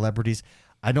celebrities.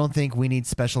 I don't think we need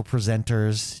special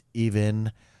presenters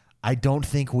even. I don't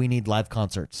think we need live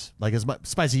concerts. Like,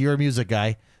 Spicy, you're a music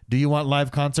guy. Do you want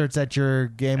live concerts at your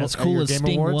game? As cool as Game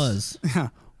Sting Awards? was.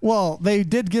 Well, they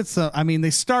did get some. I mean, they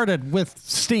started with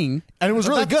Sting, And it was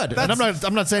really good. And that's-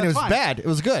 I'm not saying it was fine. bad. It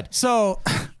was good. So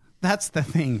that's the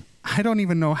thing. I don't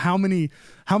even know how many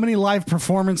live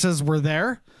performances were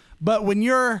there, but when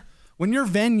your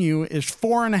venue is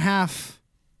 4.5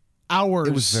 hours,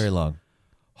 It was very long.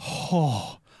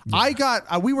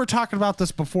 we were talking about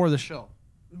this before the show,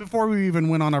 before we even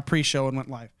went on our pre-show and went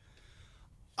live.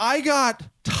 I got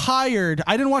tired.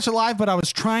 I didn't watch it live, but I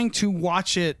was trying to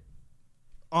watch it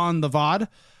on the VOD.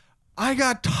 I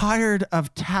got tired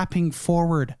of tapping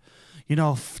forward,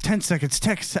 10 seconds,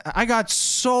 text. I got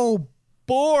so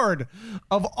bored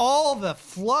of all the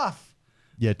fluff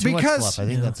Yeah, too much fluff. I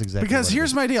think that's exactly because what it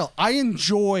here's is. my deal. I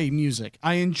enjoy music.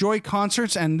 I enjoy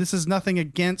concerts, and this is nothing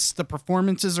against the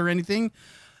performances or anything.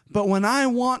 But when I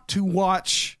want to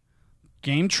watch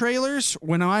game trailers,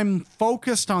 when I'm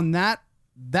focused on that,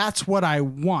 that's what I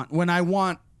want. When I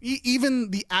want even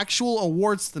the actual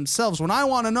awards themselves, when I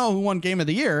want to know who won Game of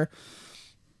the Year,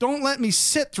 don't let me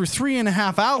sit through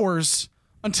 3.5 hours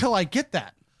until I get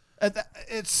that.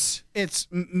 It's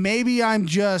maybe I'm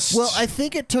just Well, I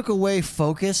think it took away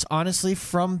focus, honestly,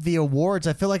 from the awards.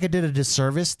 I feel like it did a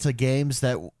disservice to games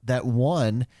that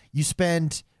won. You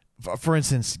spend, for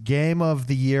instance, Game of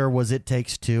the Year was It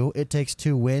Takes Two. It Takes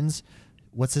Two wins.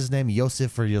 What's his name?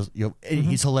 Yosef or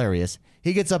he's hilarious.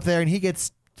 He gets up there and he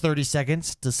gets 30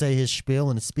 seconds to say his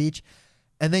spiel and his speech,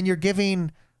 and then you're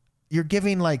giving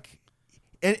like,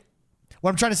 what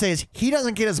I'm trying to say is he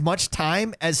doesn't get as much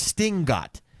time as Sting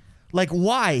got. Like,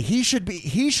 why? He should be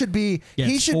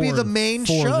the main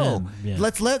for show. them, yeah.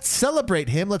 Let's celebrate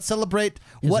him. Let's celebrate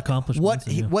His what accomplishments,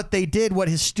 yeah. what they did, what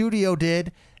his studio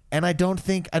did. And I don't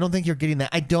think you're getting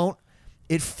that.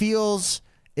 It feels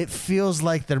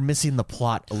like they're missing the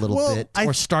plot a little bit,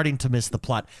 or starting to miss the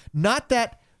plot. Not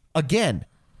that, again,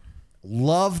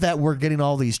 love that we're getting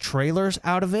all these trailers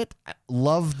out of it.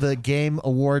 Love the Game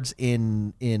Awards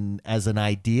in as an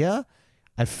idea.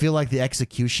 I feel like the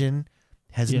execution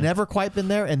has never quite been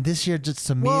there, and this year, just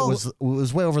to me, it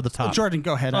was way over the top. Jordan,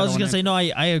 go ahead. I was going to say, no,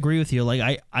 I agree with you.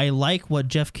 Like, I like what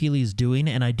Jeff Keighley's doing,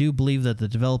 and I do believe that the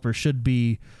developers should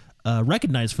be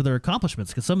recognized for their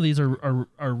accomplishments, because some of these are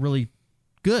really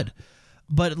good.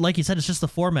 But like you said, it's just the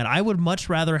format. I would much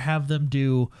rather have them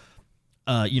do,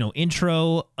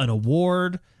 intro, an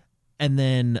award, and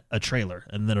then a trailer,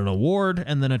 and then an award,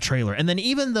 and then a trailer. And then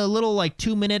even the little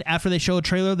 2-minute after they show a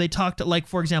trailer, they talked,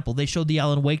 for example, they showed the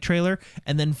Alan Wake trailer,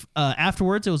 and then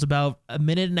afterwards, it was about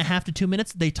 1.5 to 2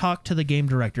 minutes, they talked to the game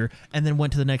director, and then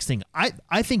went to the next thing.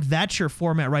 I think that's your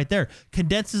format right there.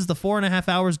 Condenses the 4.5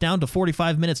 hours down to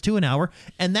 45 minutes to an hour,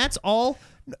 and that's all.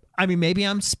 I mean, maybe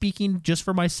I'm speaking just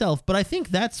for myself, but I think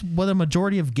that's what a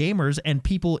majority of gamers and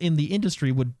people in the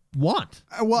industry would want.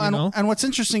 And what's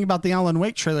interesting about the Alan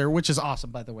Wake trailer, which is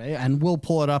awesome, by the way, and we'll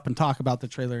pull it up and talk about the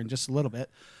trailer in just a little bit.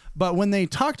 But when they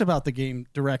talked about the game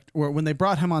or when they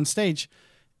brought him on stage,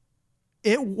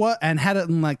 and had it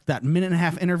in that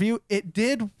 1.5-minute interview, it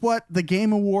did what the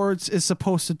Game Awards is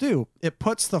supposed to do. It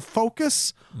puts the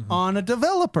focus on a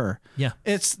developer. Yeah.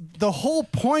 It's the whole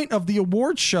point of the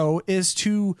award show is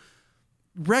to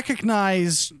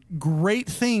recognize great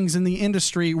things in the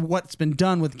industry, what's been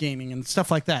done with gaming and stuff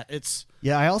like that.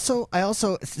 Yeah, I also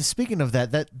speaking of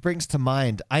that brings to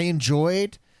mind, I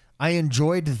enjoyed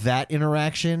that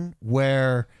interaction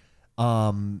where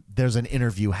there's an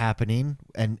interview happening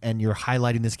and you're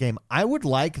highlighting this game. I would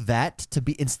like that to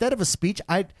be, instead of a speech,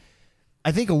 I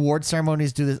think award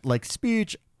ceremonies do this, like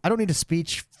speech. I don't need a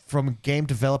speech from a game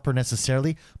developer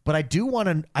necessarily, but I do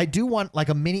want like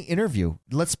a mini interview.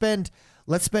 Let's spend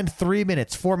 3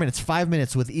 minutes, 4 minutes, 5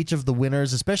 minutes with each of the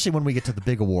winners, especially when we get to the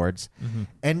big awards,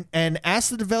 and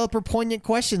ask the developer poignant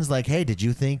questions like, "Hey, did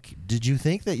you think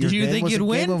that your game was a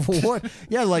Game of Award?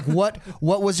 Yeah, like what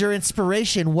was your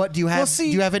inspiration? What do you have? Do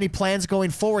you have any plans going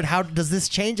forward? How does this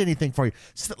change anything for you?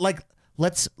 So,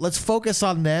 let's focus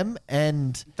on them,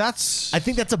 and I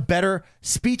think that's a better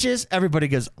speeches. Everybody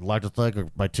goes, "I'd like to thank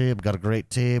my team. Got a great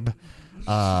team."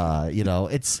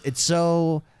 It's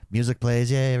so. Music plays,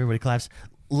 yay, everybody claps.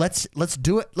 Let's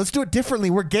do it. Let's do it differently.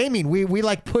 We're gaming. We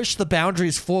push the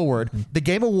boundaries forward. The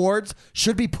Game Awards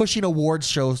should be pushing awards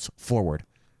shows forward.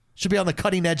 Should be on the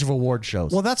cutting edge of award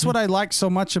shows. Well, that's what I like so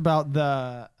much about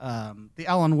the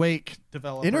Alan Wake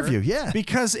developer interview, yeah,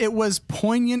 because it was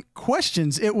poignant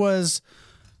questions. It was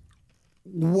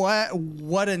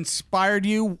what inspired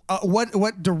you?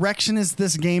 What direction is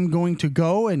this game going to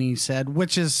go? And he said,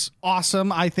 which is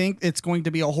awesome. I think it's going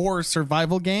to be a horror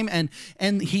survival game, and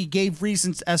he gave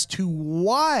reasons as to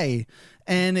why.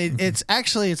 And it's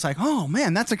like, oh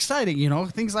man, that's exciting.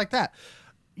 Things like that.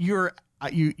 You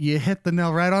hit the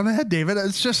nail right on the head, David.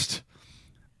 It's just,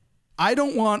 I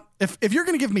don't want, if you're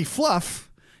going to give me fluff,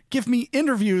 give me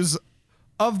interviews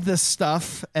of this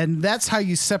stuff, and that's how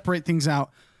you separate things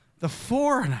out. The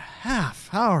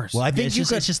 4.5 hours. Well, I think it's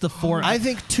just the 4. I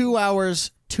think 2 hours.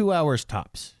 2 hours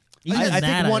tops.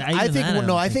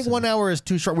 I think 1 hour is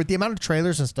too short with the amount of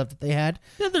trailers and stuff that they had.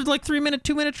 Yeah, there's 3-minute,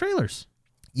 2-minute trailers.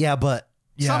 Yeah, but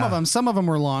some of them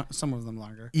were long. Some of them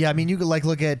longer. Yeah, I mean, you could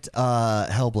look at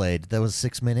Hellblade. That was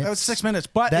 6 minutes. That was 6 minutes,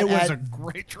 but it was a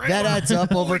great trailer. That adds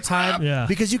up over time. Yeah.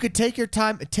 Because you could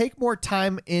take more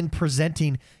time in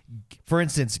presenting. For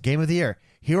instance, Game of the Year.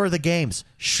 here are the games.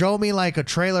 Show me like a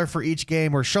trailer for each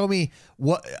game, or show me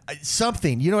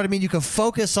something. You know what I mean? You can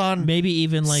focus on maybe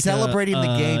even like celebrating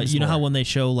the games. You know how more. when they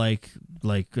show like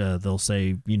they'll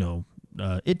say,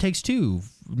 It Takes Two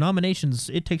nominations,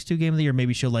 It Takes Two game of the year.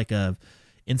 Maybe show like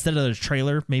instead of a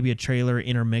trailer, maybe a trailer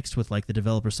intermixed with like the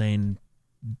developer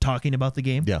talking about the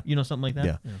game. Yeah. Something like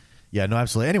that. Yeah, no,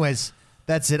 absolutely. Anyways,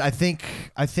 that's it. I think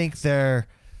they're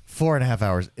 4.5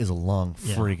 hours is a long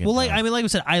freaking. Well, time. like I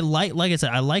said, I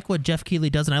like what Jeff Keighley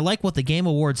does, and I like what the Game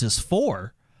Awards is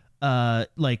for.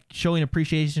 Like showing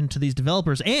appreciation to these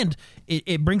developers, and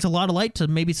it brings a lot of light to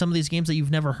maybe some of these games that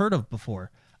you've never heard of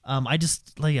before. The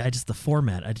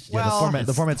format.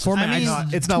 The format. I mean,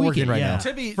 it's not working right now.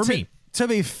 To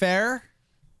be fair,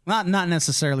 not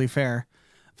necessarily fair.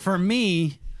 For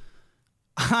me,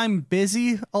 I'm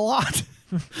busy a lot.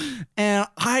 And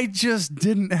I just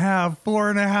didn't have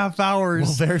 4.5 hours.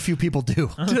 Well, very few people do.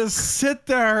 To sit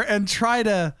there and try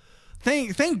to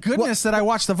thank goodness that I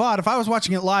watched the VOD. If I was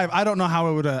watching it live, I don't know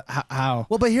how it would how.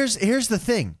 Well, but here's the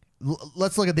thing.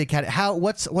 Let's look at the Academy.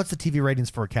 What's the TV ratings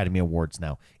for Academy Awards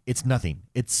now? It's nothing.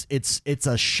 It's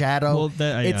a shadow.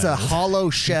 It's a hollow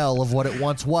shell of what it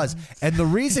once was. And the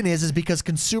reason is because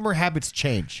consumer habits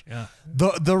change. Yeah.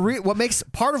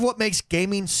 Part of what makes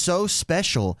gaming so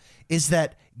special is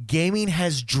that gaming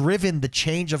has driven the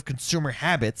change of consumer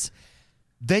habits.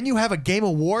 Then you have a Game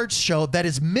Awards show that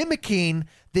is mimicking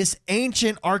this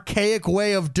ancient, archaic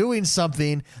way of doing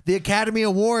something, the Academy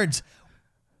Awards.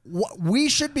 We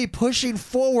should be pushing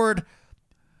forward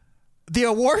the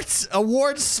awards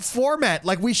format.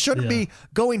 Like, we shouldn't be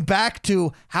going back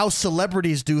to how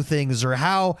celebrities do things or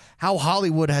how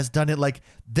Hollywood has done it. Like,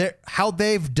 how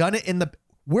they've done it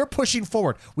we're pushing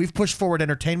forward. We've pushed forward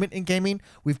entertainment in gaming.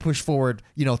 We've pushed forward,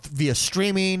 via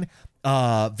streaming,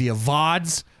 via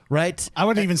VODs, right? I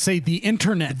wouldn't even say the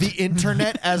internet. The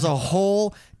internet as a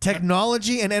whole.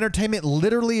 Technology and entertainment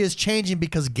literally is changing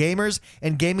because gamers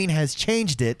and gaming has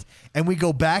changed it. And we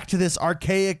go back to this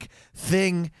archaic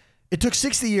thing. It took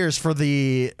 60 years for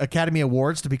the Academy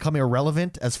Awards to become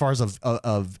irrelevant as far as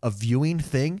a viewing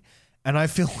thing. And I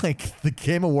feel like the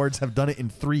Game Awards have done it in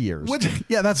 3 years.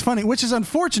 That's funny, which is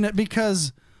unfortunate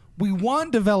because we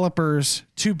want developers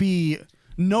to be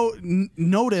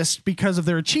noticed because of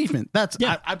their achievement. That's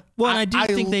I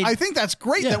think that's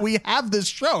great that we have this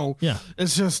show. Yeah,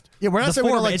 it's just we're not saying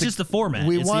we don't like it's just the format.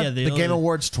 We want the Game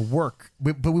Awards to work,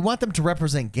 but we want them to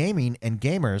represent gaming and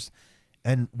gamers.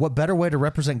 And what better way to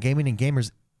represent gaming and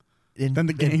gamers than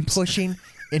the games, pushing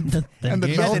and the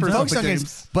developers of the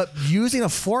games, but using a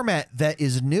format that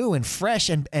is new and fresh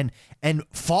and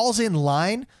falls in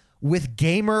line with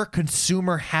gamer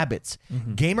consumer habits.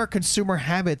 Mm-hmm. Gamer consumer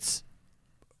habits,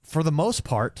 for the most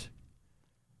part,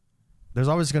 there's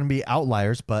always going to be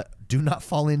outliers, but do not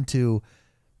fall into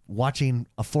watching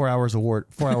a 4 hour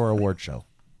award show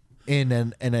in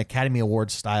an Academy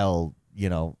Awards style,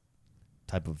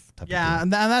 type of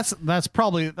and that's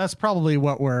probably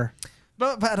what we're.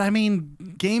 But I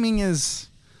mean, gaming is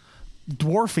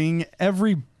dwarfing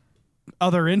every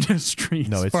other industry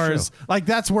as far as like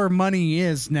that's where money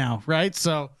is now, right?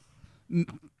 So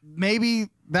maybe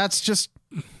that's just.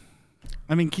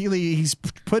 I mean, Keighley, he's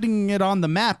putting it on the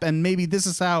map, and maybe this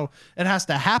is how it has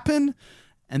to happen,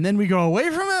 and then we go away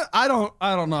from it. I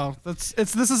don't know. This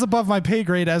is above my pay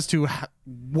grade as to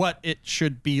what it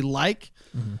should be like,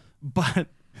 but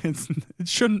it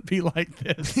shouldn't be like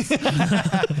this.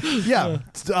 Yeah.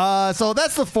 So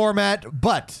that's the format,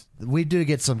 but we do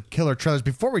get some killer trailers.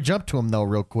 Before we jump to them, though,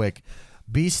 real quick,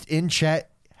 Beast in chat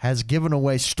has given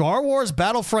away Star Wars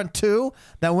Battlefront 2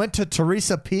 that went to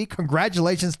Teresa P.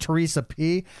 Congratulations, Teresa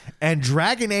P. And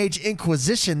Dragon Age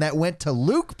Inquisition that went to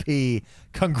Luke P.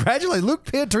 Congratulations, Luke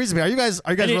P. and Teresa P. Are you guys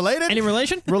related? Any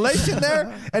relation? Relation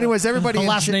there? Anyways, everybody. The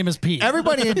last name is P.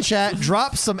 Everybody in chat,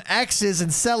 drop some X's in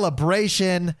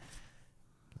celebration.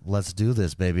 Let's do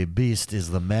this, baby. Beast is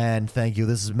the man. Thank you.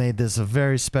 This has made this a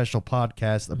very special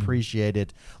podcast. Appreciate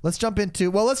it. Let's jump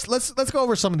into let's go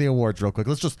over some of the awards real quick.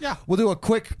 We'll do a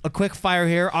quick fire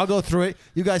here. I'll go through it.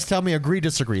 You guys tell me agree,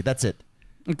 disagree. That's it.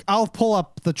 I'll pull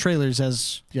up the trailers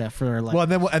for like. Well,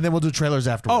 and then we'll do trailers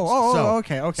afterwards.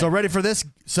 Okay. So ready for this?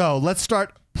 So let's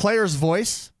start. Player's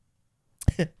voice.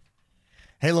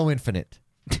 Halo Infinite.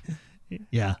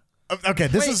 Yeah. Okay,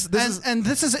 this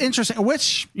is interesting.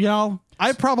 Which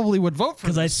I probably would vote for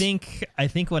because I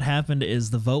think what happened is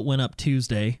the vote went up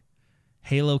Tuesday,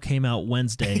 Halo came out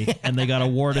Wednesday, and they got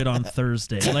awarded on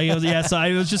Thursday. So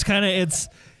I was just kind of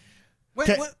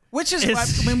which is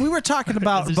I mean we were talking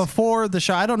about before the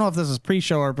show. I don't know if this is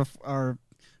pre-show or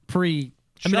pre.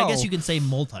 I mean, I guess you can say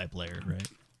multiplayer, right?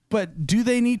 But do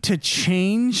they need to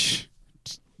change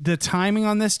the timing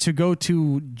on this to go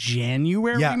to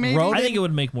January. Yeah, maybe. Ronan- I think it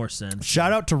would make more sense.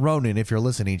 Shout out to Ronan if you're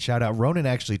listening. Shout out. Ronan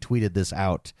actually tweeted this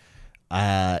out.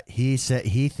 He said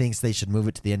he thinks they should move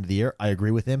it to the end of the year. I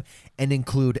agree with him, and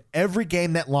include every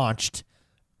game that launched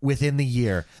within the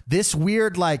year. This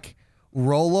weird like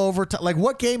rollover. Like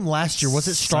what game last year was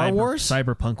it? Star Wars.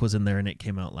 Cyberpunk was in there, and it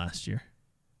came out last year.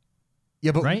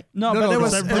 Yeah, but Right? No, but there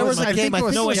was a game. I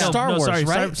think it was Star Wars, sorry,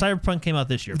 right? Cyberpunk came out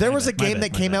this year. There My was a bad, my game bad,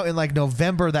 that my came bad. out in like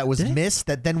November that was Did it? missed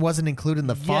that then wasn't included in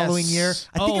the following year.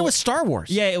 I think it Oh. was Star Wars.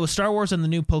 Yeah, it was Star Wars and the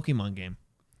new Pokemon game.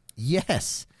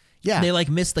 Yes. Yeah. They like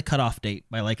missed the cutoff date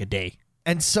by like a day.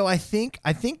 And so I think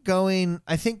going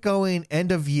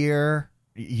end of year,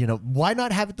 why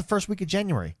not have it the first week of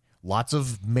January? Lots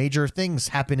of major things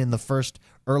happen in the first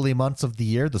early months of the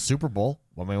year. The Super Bowl,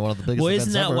 one of the biggest Well, events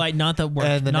isn't that ever. why? Not that we're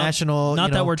And the not, national, Not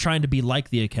you that know- we're trying to be like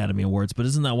the Academy Awards, but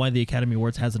isn't that why the Academy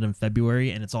Awards has it in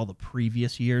February and it's all the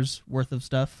previous year's worth of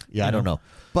stuff? Yeah, I don't know,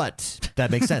 but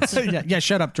that makes sense. yeah,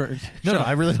 shut up, George. No,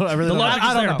 I really don't. The logic I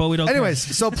is don't there, know. but we don't. care.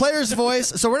 Anyways, so Player's Voice.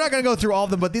 So we're not going to go through all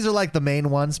of them, but these are like the main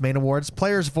ones, main awards.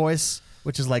 Player's Voice,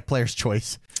 which is like Player's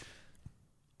Choice.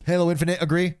 Halo Infinite,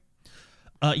 agree?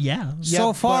 Yeah.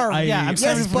 So far, I- yeah, I'm Yes,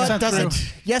 Yes, 70% but through.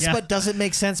 doesn't. Yes, Yeah. but does it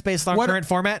make sense based on What- current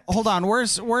format? Hold on,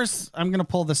 where's I'm gonna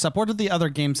pull this up. What are the other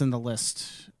games in the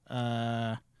list?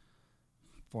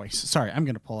 Voice. Sorry, I'm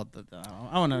gonna pull up the.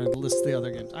 I want to list the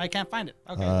other games. I can't find it.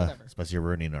 Okay, whatever. Especially you're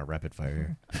ruining our rapid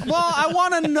fire here. Well, I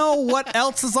want to know what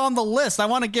else is on the list. I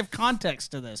want to give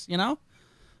context to this.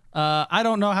 I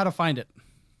don't know how to find it.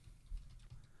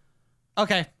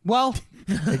 Okay, well,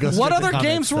 It goes what straight to other comments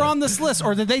games were then. on this list,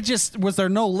 or did they just? Was there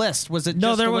no list? Was it? No,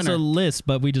 just there the was a winner? list,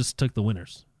 but we just took the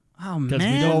winners. Oh we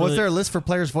man. don't- Well, was really- there a list for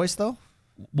Player's Voice though?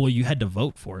 Well, you had to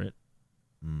vote for it.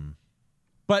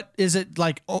 But is it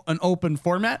like an open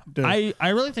format? I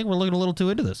really think we're looking a little too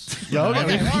into this. Okay, all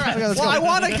right. Well, I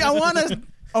want to.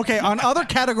 Okay, on other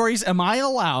categories, am I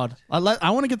allowed? I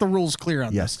want to get the rules clear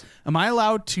on Yes. this. Am I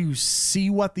allowed to see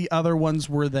what the other ones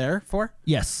were there for?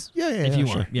 Yes. Yeah, If you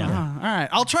want. sure. Yeah. All right,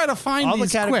 I'll try to find All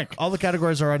these the quick. all the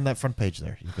categories are on that front page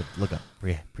there. You could look up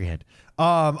prehend.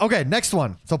 Okay, next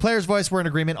one. So Player's Voice, we're in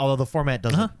agreement, although the format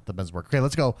doesn't work. Okay,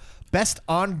 let's go. Best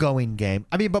ongoing game.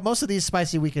 I mean, but most of these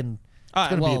spicy we can. It's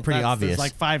going to be pretty obvious. There's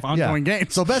like 5 ongoing Yeah.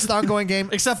 games. So best ongoing game,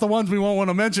 Except the ones we won't want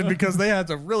to mention because they had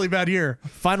a really bad year.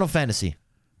 Final Fantasy.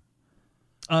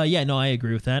 Yeah, no, I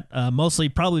agree with that. Mostly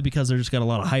probably because they're just got a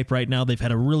lot of hype right now. They've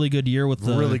had a really good year with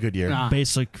the Really good year. Nah.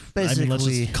 basic, let's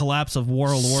Basically- just collapse of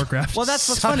World of Warcraft. Well, that's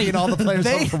what's Sucking funny. all the players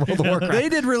over from World of Warcraft. They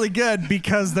did really good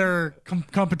because their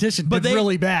competition did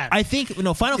really bad. I think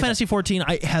Final Fantasy 14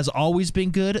 has always been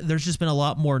good. There's just been a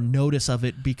lot more notice of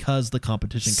it because the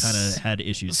competition kind of had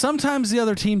issues. Sometimes the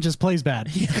other team just plays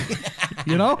bad.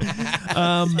 You know?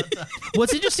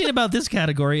 What's interesting about this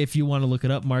category, if you want to look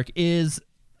it up, Mark, is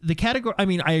the category. I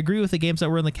mean, I agree with the games that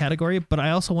were in the category, but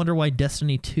I also wonder why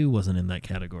Destiny 2 wasn't in that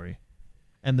category.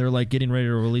 And they're like getting ready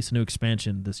to release a new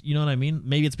expansion. You know what I mean?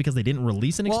 Maybe it's because they didn't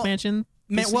release an expansion.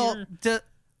 this year.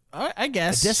 I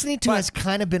guess Destiny 2 has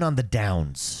kind of been on the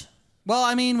downs. Well,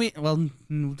 I mean,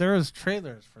 there was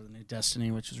trailers for the new Destiny,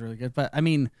 which is really good. But I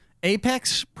mean,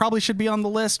 Apex probably should be on the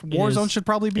list. Warzone is. should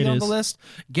probably be It on the is. list.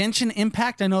 Genshin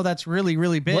Impact, I know that's really,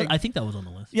 really big. Well, I think that was on the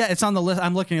list. Yeah, it's on the list.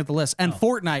 I'm looking at the list. And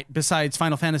Fortnite, besides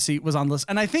Final Fantasy, was on the list.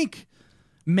 And I think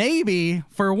maybe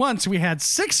for once we had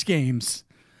 6 games,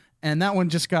 and that one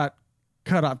just got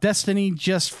cut off. Destiny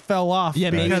just fell off. Yeah,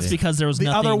 maybe because it's because there was the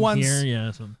nothing other ones, here.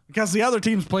 Yeah. So. because the other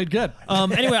teams played good.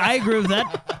 Anyway, I agree with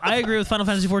that. I agree with Final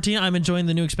Fantasy 14. I'm enjoying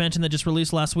the new expansion that just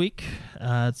released last week.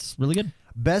 It's really good.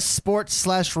 Best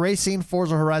sports/racing,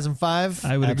 Forza Horizon 5.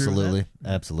 I would agree with absolutely,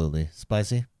 absolutely.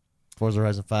 Spicy. Forza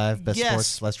Horizon 5, best Yes.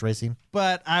 sports/racing.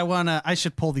 But I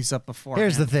should pull these up before.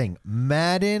 Here's the thing: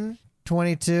 Madden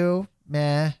 22,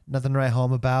 meh, nothing to write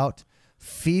home about.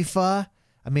 FIFA,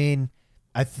 I mean,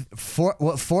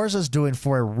 what Forza's doing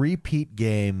for a repeat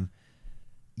game,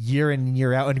 year in and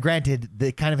year out. And granted,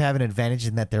 they kind of have an advantage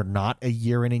in that they're not a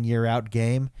year in and year out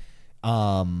game.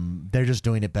 They're just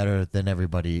doing it better than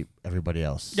everybody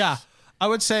else. Yeah. I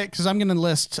would say, because I'm going to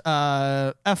list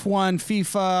F1,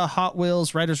 FIFA, Hot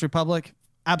Wheels, Riders Republic.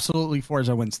 Absolutely,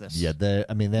 Forza wins this. Yeah, that's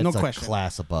No a question.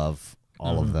 class above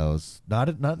all of those. Not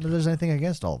that there's anything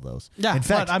against all of those. Yeah, in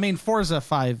fact, but, I mean, Forza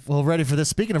 5. well, ready for this.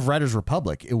 Speaking of Riders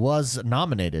Republic, it was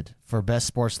nominated for best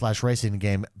sports/racing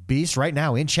game. Beast right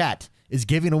now in chat is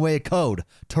giving away a code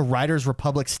to Riders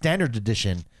Republic Standard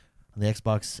Edition on the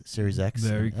Xbox Series X.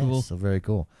 Very and cool. S, so very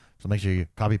cool. So make sure you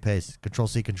copy paste, Control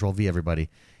C, Control V, everybody.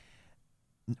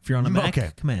 If you're on a Mac,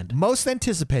 Okay. Command. Most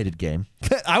anticipated game.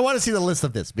 I want to see the list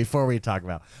of this before we talk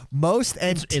about most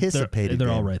anticipated. They're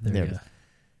game. all right there. it Yeah. is.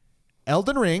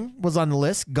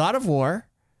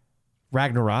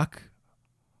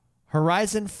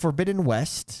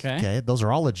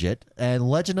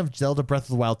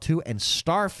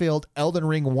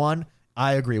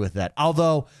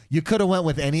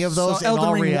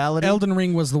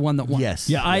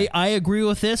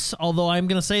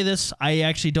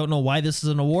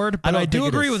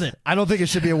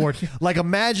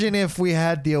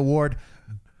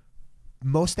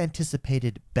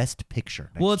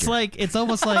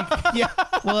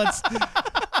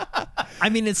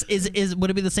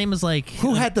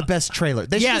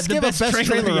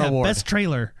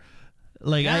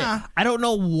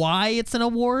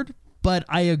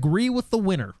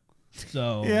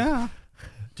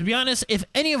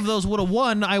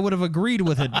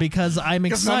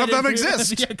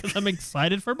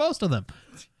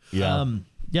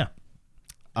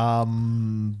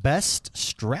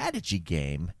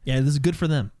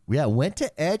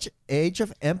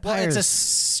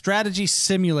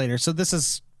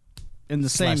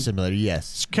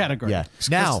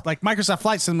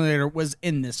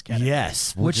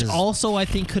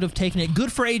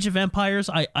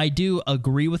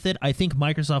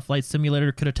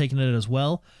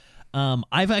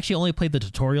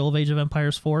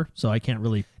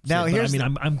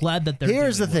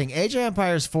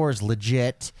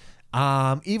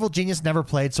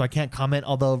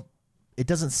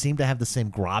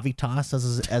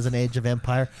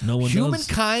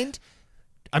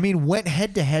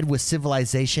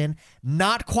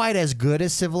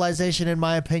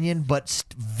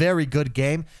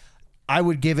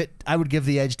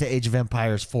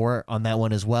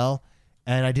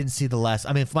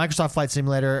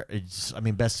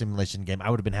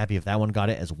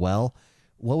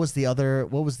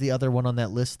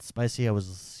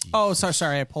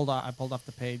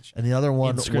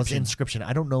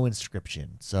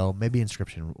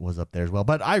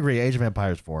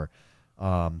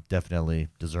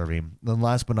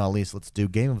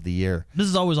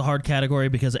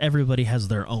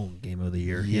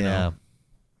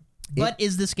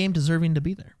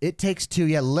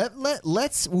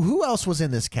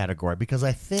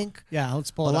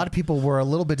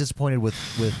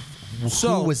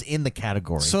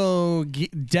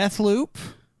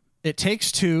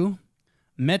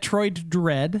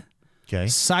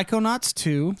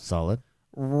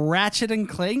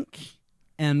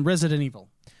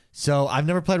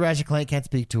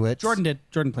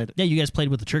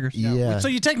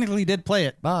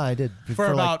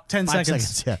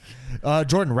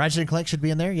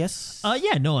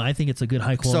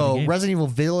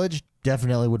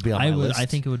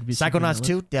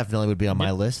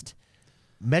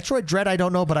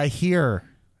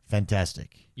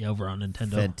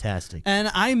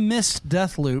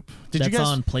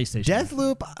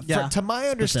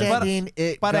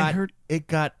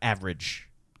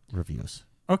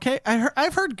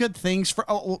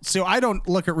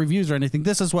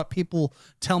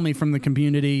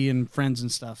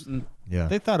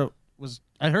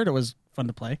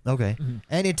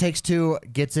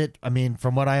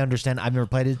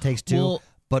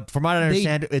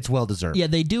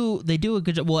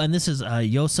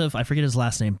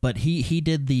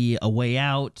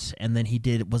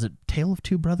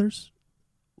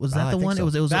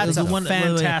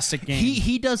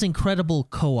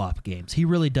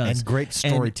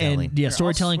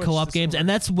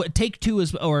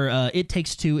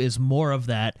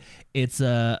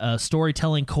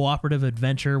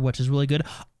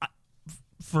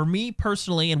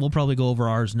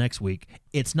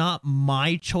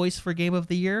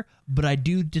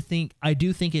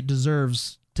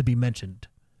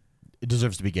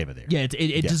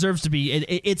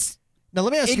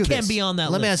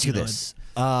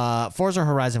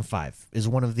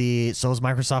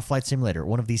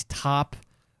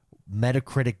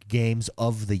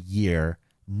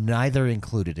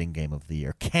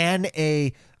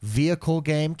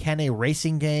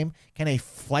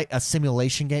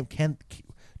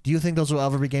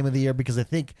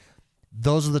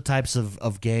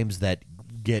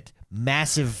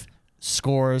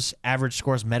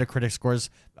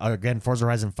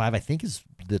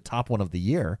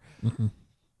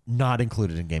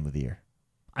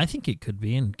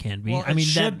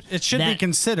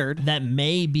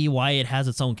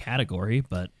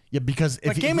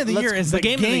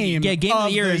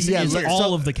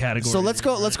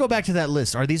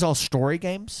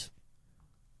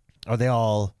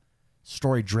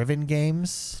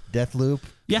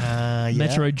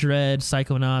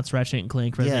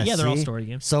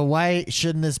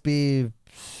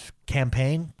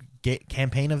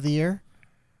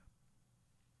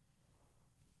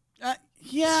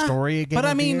 Yeah, story game but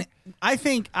of I the mean,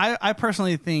 year? I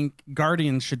personally think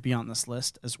Guardians should be on this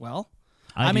list as well.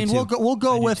 I do mean, too. we'll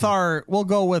go I do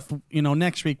with too.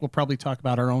 next week we'll probably talk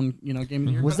about our own game of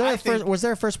the year. Was But there I a think- was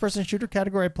there a first person shooter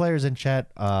category? Players in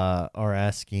chat are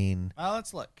asking.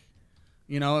 Let's look.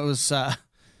 It was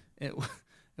it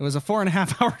was a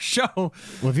 4.5 hour show.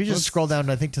 Well, if you just Let's- scroll down,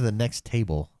 I think to the next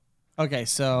table. Okay, on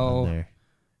so there.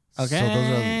 okay, So those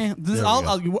are, This-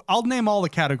 there we go. I'll name all the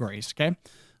categories. Okay,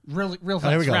 real fast. Oh,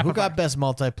 here we go. Who rapid fire. got best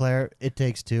multiplayer? It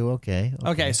Takes Two. Okay.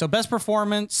 Okay, so best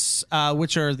performance,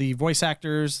 which are the voice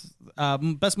actors,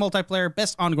 best multiplayer,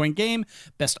 best ongoing game,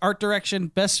 best art direction,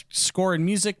 best score and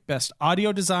music, best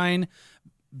audio design,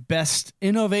 best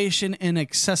innovation and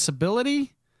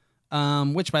accessibility,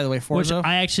 which, by the way, Which Forza.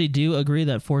 I actually do agree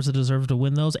that Forza deserves to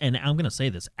win those, and I'm going to say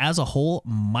this as a whole,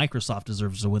 Microsoft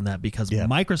deserves to win that because Yeah.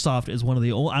 Microsoft is one of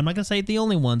the only. I'm not going to say the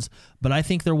only ones, but I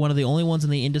think they're one of the only ones in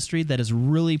the industry that is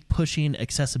really pushing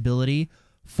accessibility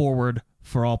forward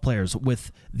for all players.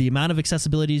 With the amount of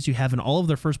accessibilities you have in all of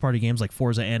their first-party games like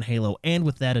Forza and Halo, and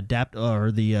with that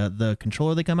the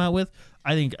controller they come out with,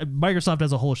 I think Microsoft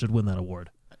as a whole should win that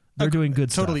award. They're doing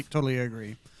good stuff. Totally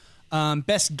agree.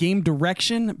 Best game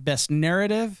direction, best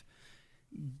narrative,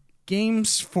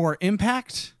 games for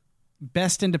impact,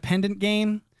 best independent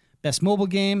game, best mobile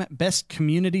game, best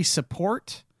community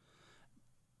support,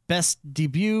 best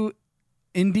debut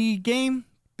indie game,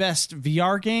 best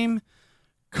VR game,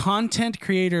 content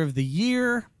creator of the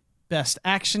year, best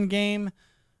action game,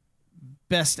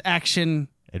 best action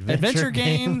adventure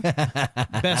game,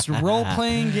 best role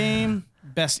playing game,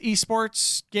 best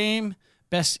esports game,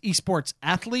 best esports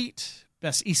athlete,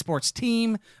 best esports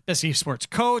team, best esports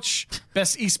coach,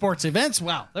 best esports events.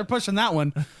 Wow, they're pushing that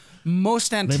one.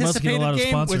 Most must get a anticipated lot of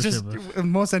game, which is sponsorship.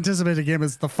 most anticipated game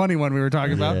is the funny one we were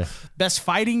talking Yeah. about. Best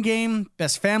fighting game,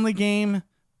 best family game,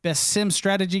 best sim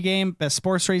strategy game, best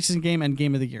sports racing game, and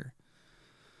game of the year.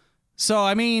 So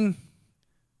I mean,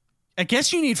 I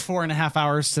guess you need 4.5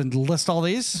 hours to list all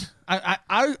these.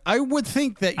 I would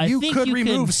think that I you think could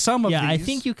remove some of yeah, these. I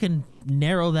think you can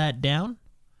narrow that down.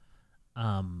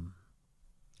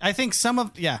 I think some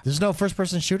of There's no first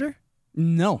person shooter?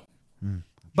 no.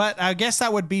 But I guess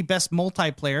that would be best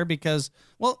multiplayer because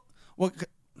well,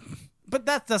 but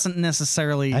that doesn't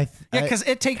necessarily because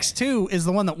It Takes Two is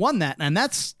the one that won that, and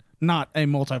that's not a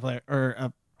multiplayer or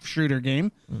a shooter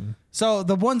game. So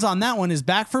the ones on that one is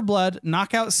Back for Blood,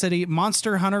 Knockout City,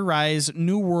 Monster Hunter Rise,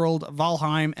 New World,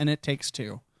 Valheim, and It Takes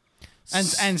Two,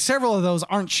 and several of those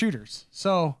aren't shooters.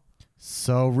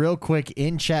 So real quick,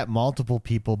 in chat, multiple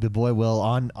people, Big Boy Will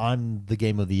on the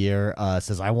Game of the Year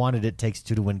says, I wanted It Takes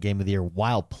Two to win Game of the Year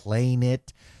while playing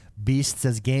it. Beast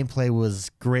says gameplay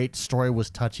was great, story was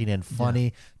touching and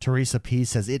funny. Teresa P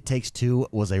says It Takes Two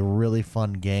was a really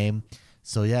fun game.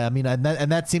 So yeah, I mean, and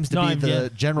that seems to be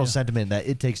the general sentiment that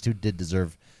It Takes Two did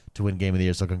deserve to win Game of the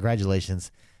Year. So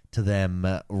congratulations to them.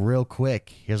 Real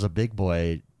quick, here's a Big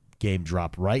Boy game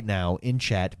drop right now in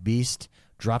chat. Beast,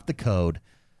 drop the code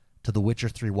to The Witcher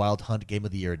 3 Wild Hunt Game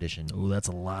of the Year edition. Oh, that's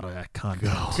a lot of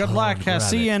content. Good luck. grab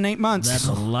See you in 8 months. That's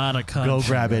a lot of content. Go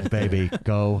grab it, baby.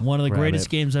 Go. One of the grab greatest it.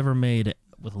 games ever made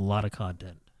with a lot of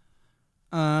content.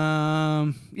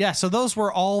 Yeah, so those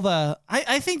were all the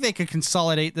I think they could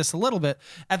consolidate this a little bit.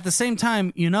 At the same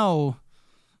time,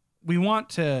 we want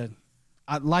to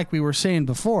like we were saying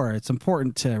before, it's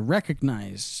important to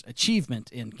recognize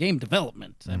achievement in game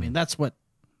development. I mean, that's what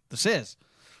this is.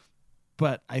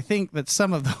 But I think that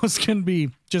some of those can be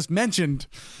just mentioned.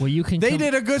 Well, you can. They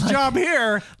did a good job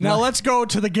here. Now let's go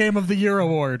to the Game of the Year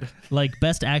award. Like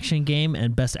best action game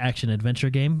and best action adventure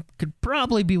game could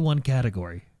probably be one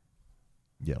category.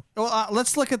 Yeah. Well,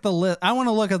 let's look at the list. I want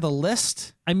to look at the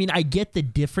list. I mean, I get the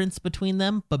difference between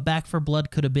them, but Back for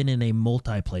Blood could have been in a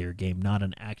multiplayer game, not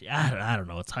an action. I don't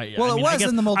know. It's high. Well, it was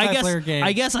in the multiplayer game.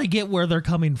 I guess I get where they're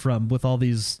coming from with all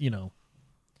these,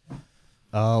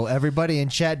 Oh, everybody in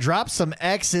chat, drop some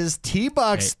X's.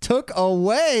 T-Bucks took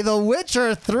away The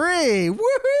Witcher 3.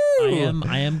 Woohoo!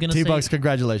 I am gonna T-Bucks, say,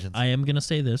 congratulations. I am gonna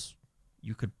say this.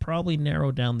 You could probably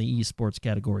narrow down the esports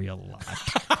category a lot.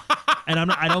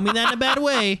 And I don't mean that in a bad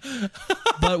way,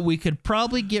 but we could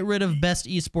probably get rid of best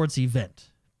esports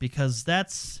event because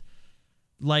that's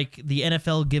like the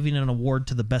NFL giving an award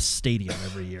to the best stadium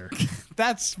every year,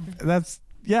 That's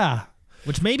yeah.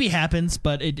 which maybe happens,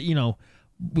 but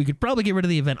we could probably get rid of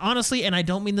the event, honestly, and I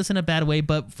don't mean this in a bad way,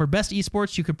 but for best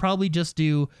esports, you could probably just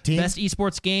do Team? best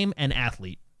esports game and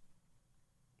athlete.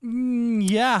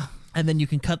 Yeah. And then you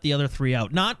can cut the other three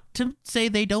out. Not to say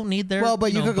they don't need their Well,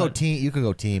 but you could go team. You could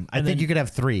go team. I And think then- you could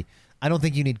have 3. I don't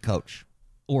think you need coach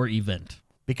or event.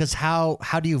 because how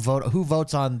do you vote? Who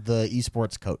votes on the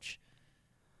esports coach?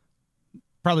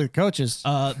 Probably the coaches.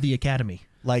 The Academy.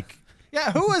 Like,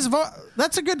 Yeah, who is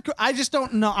that's a good. I just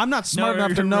don't know. I'm not smart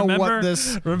enough to know what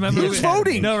this. Who's we,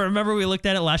 voting? No, remember we looked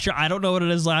at it last year. I don't know what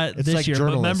it is It's this like year. But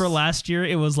journalists. remember last year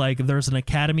it was like there's an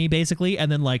academy basically,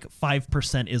 and then like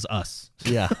 5% is us.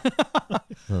 yeah,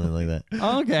 something like that.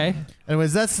 Okay.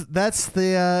 Anyways, that's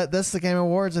the Game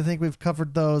Awards. I think we've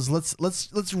covered those. Let's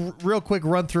real quick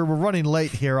run through. We're running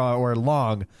late here, or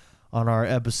long on our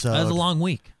episode. That was a long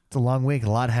week. It's a long week. A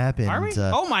lot happened. Are we?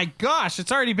 Oh my gosh! It's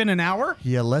already been an hour.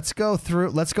 Yeah, let's go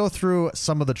through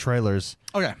some of the trailers.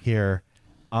 Okay. Here,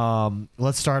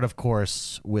 let's start, of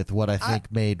course, with what I think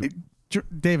made.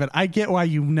 David, I get why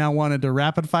you now wanted to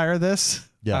rapid fire this.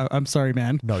 Yeah. I'm sorry,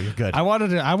 man. No, you're good. I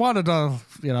wanted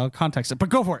to context it, but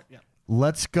go for it. Yeah.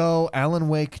 Let's go Alan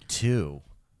Wake 2.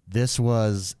 This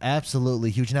was absolutely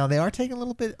huge. Now, they are taking a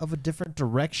little bit of a different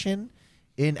direction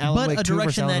in Alan Wake 2 But a versus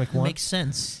direction Alan that Wake 1. makes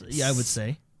sense, yeah, I would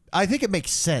say. I think it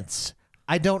makes sense.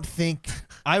 I don't think...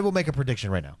 I will make a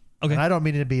prediction right now. Okay. And I don't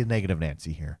mean to be a negative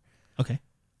Nancy here. Okay.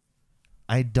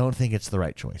 I don't think it's the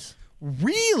right choice.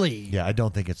 Really? Yeah, I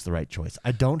don't think it's the right choice.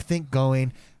 I don't think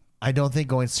going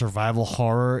survival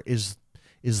horror is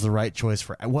the right choice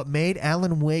for what made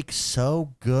Alan Wake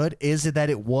so good is that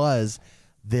it was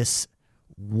this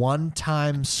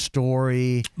one-time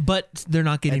story But they're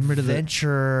not getting rid of the...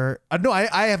 adventure. No,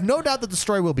 I have no doubt that the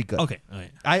story will be good. Okay. All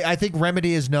right. I think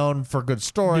Remedy is known for good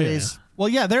stories. Well,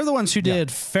 yeah, they're the ones who did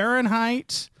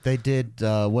Fahrenheit. They did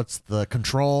what's the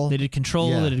Control? They did Control,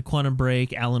 Yeah. they did Quantum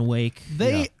Break, Alan Wake.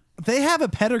 They have a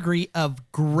pedigree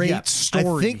of great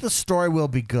story. I think the story will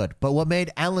be good. But what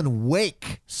made Alan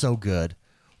Wake so good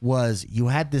was you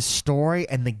had this story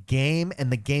and the game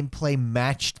and the gameplay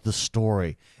matched the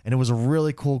story. And it was a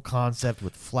really cool concept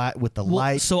with the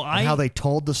light so and how they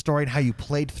told the story and how you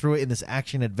played through it in this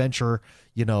action adventure,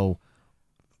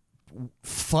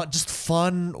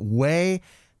 fun way.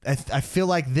 I feel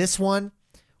like this one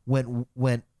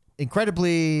went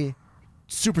incredibly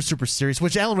super serious,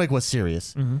 which Alan Wake was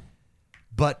serious. Mm-hmm.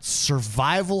 But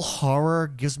survival horror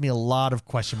gives me a lot of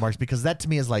question marks because that to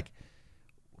me is like,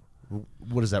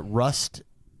 what is that? Rust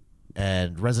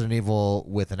and Resident Evil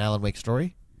with an Alan Wake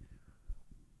story.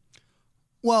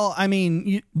 Well, I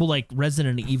mean, Well, like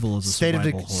Resident Evil is a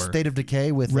survival horror. State of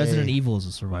Decay with Resident Evil is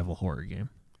a survival horror game.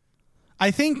 I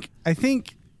think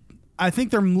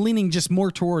they're leaning just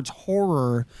more towards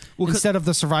horror instead of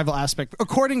the survival aspect.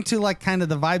 According to like kind of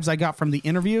the vibes I got from the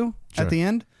interview Sure. at the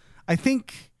end, I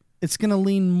think it's going to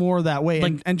lean more that way.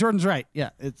 Like- And Jordan's right. Yeah,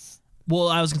 it's Well,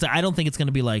 I was gonna say I don't think it's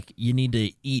gonna be like you need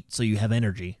to eat so you have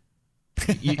energy.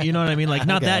 You know what I mean? Like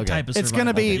not that type of. it's survival, going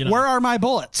to be you know? where are my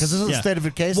bullets? because this is Yeah. State of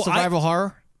Decay Well, survival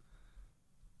horror.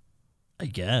 I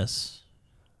guess.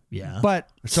 Yeah. But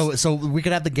So we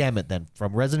could have the gamut then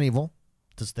from Resident Evil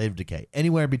to State of Decay.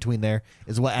 Anywhere between there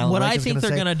is what Alan What Wake I is think gonna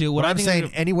they're say. gonna do- What what I I'm think saying,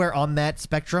 they're- anywhere on that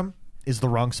spectrum is the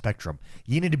wrong spectrum.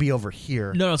 You need to be over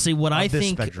here. no. See what on I this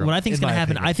think. spectrum, What I think is in gonna my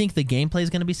happen. opinion. I think the gameplay is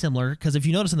gonna be similar because if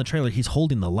you notice in the trailer, he's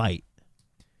holding the light.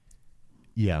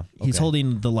 Yeah, He's okay.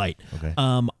 holding the light. Okay.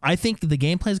 I think the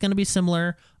gameplay is going to be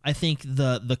similar. I think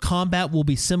the combat will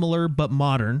be similar but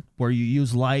modern, where you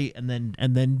use light and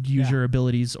then use your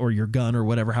abilities or your gun or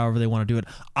whatever, however they want to do it.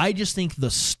 I just think the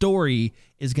story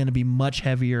is going to be much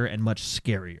heavier and much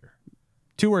scarier.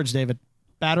 2 words, David.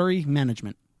 Battery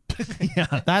management.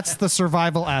 Yeah. That's the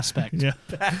survival aspect. Yeah.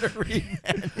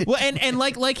 Well, and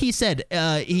like he said,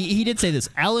 he did say this.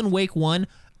 Alan Wake 1.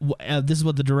 This is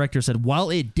what the director said. While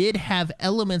it did have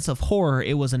elements of horror,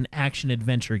 it was an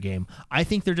action-adventure game. I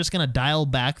think they're just going to dial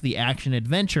back the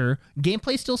action-adventure.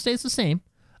 Gameplay still stays the same,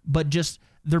 but just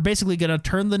they're basically going to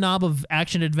turn the knob of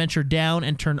action-adventure down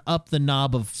and turn up the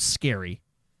knob of scary.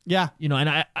 Yeah. You know,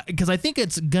 and because I think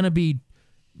it's going to be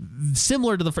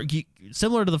similar to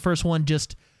the first one,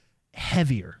 just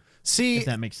heavier. See, If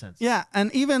that makes sense. yeah,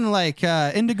 and even like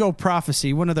Indigo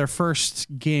Prophecy, one of their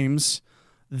first games,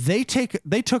 they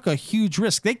took a huge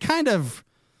risk. They kind of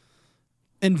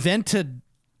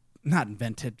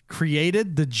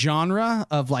created the genre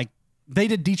of like they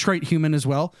did Detroit Human as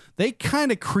well. They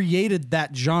kind of created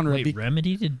that genre. Wait,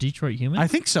 Remedy did Detroit Human? I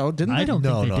think so, didn't they? I don't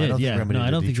No, think they no, did. I don't Yeah. think Remedy No, I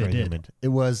did don't think they Detroit did. Human. It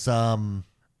was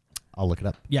I'll look it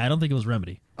up. Yeah, I don't think it was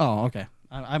Remedy. Oh, okay.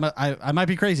 I might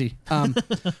be crazy, but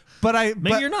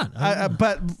Maybe you're not. I don't know.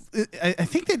 But I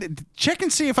think they did. Check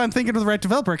and see if I'm thinking of the right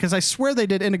developer because I swear they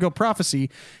did Indigo Prophecy,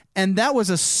 and that was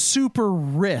a super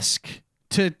risk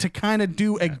to kind of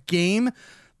do a game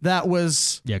that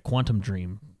was Yeah, Quantum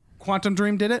Dream. Quantum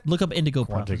Dream did it. Look up Indigo Quantic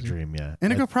Prophecy. Dream, yeah.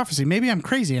 Indigo Prophecy. Maybe I'm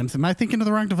crazy. Am I thinking of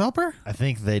the wrong developer? I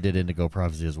think they did Indigo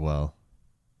Prophecy as well.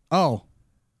 Oh,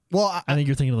 well. I think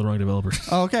you're thinking of the wrong developer.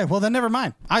 Okay. Well, then never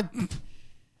mind. I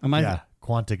might. Yeah.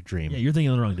 Quantic Dream. Yeah, you're thinking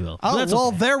of the wrong developer. Oh, That's well,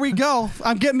 okay. there we go.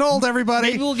 I'm getting old,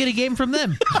 everybody. Maybe we'll get a game from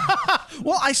them.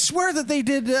 Well, I swear that they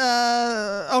did.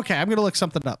 Okay, I'm going to look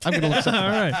something up. All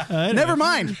right. Never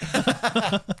mind.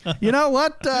 You know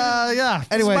what? Yeah.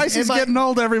 Anyway, Spicy's getting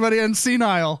old, everybody, and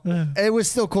senile. It was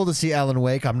still cool to see Alan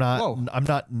Wake. I'm Whoa.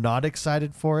 not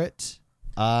excited for it.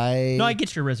 No, I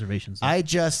get your reservations.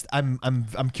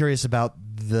 I'm curious about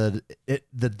the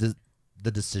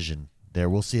decision there.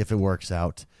 We'll see if it works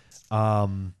out.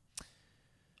 I'm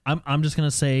just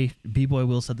gonna say, B-Boy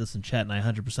Will said this in chat, and I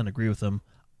 100% agree with him.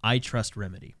 I trust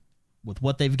Remedy with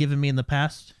what they've given me in the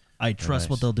past. I trust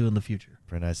what they'll do in the future.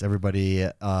 Very nice. Everybody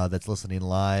that's listening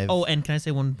live. Oh, and can I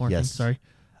say one more thing? Yes. Sorry.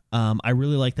 I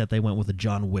really like that they went with a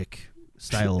John Wick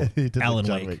style It did Alan look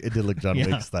John Wake. Wick. It did look John Yeah.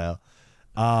 Wick style.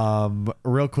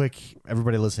 Real quick,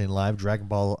 everybody listening live, Dragon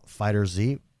Ball Fighter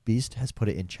Z Beast has put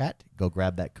it in chat. Go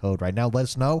grab that code right now. Let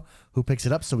us know who picks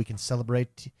it up so we can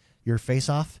celebrate your face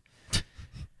off.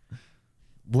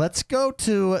 Let's go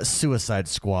to Suicide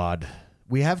Squad.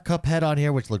 We have Cuphead on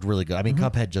here, which looked really good. I mean,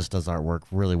 Cuphead just does artwork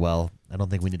really well. I don't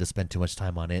think we need to spend too much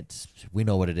time on it. We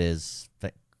know what it is.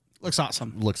 Looks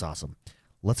awesome. Looks awesome.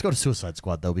 Let's go to Suicide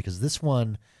Squad, though, because this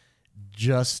one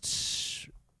just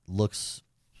looks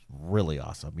really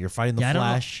awesome. You're fighting the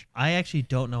Flash. I actually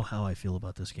don't know how I feel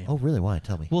about this game. Oh, really? Why?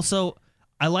 Tell me. Well, so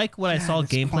I like what I saw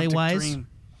It's gameplay Quantic wise. Dream.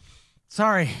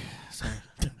 Sorry.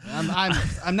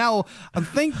 I'm now.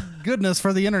 Thank goodness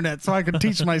for the internet, so I could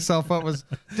teach myself what was.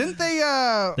 Didn't they?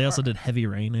 They also did Heavy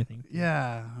Rain, I think.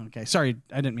 Yeah. Okay. Sorry,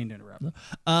 I didn't mean to interrupt.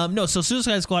 No, so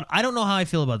Suicide Squad, I don't know how I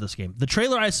feel about this game. The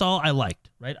trailer I saw, I liked,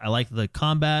 right? I liked the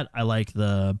combat. I like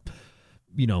the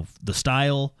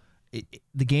style.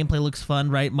 The gameplay looks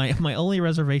fun, right? My only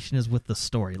reservation is with the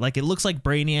story. Like, it looks like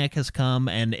Brainiac has come,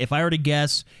 and if I were to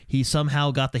guess, he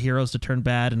somehow got the heroes to turn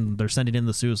bad, and they're sending in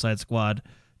the Suicide Squad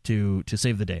to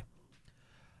save the day.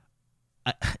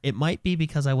 It might be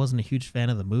because I wasn't a huge fan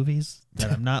of the movies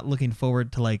that I'm not looking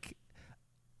forward to, like,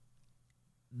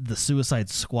 the Suicide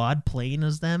Squad playing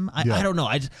as them. I don't know.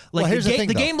 I just like here's the thing,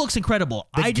 the though. game looks incredible.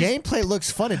 The gameplay looks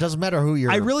fun. It doesn't matter who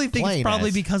you're I really think it's playing probably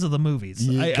as. because of the movies.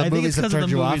 The I think movies it's have because of the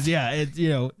turned you off? movies. Yeah,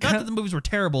 not that the movies were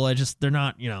terrible. They're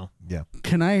not. Yeah.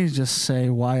 Can I just say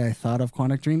why I thought of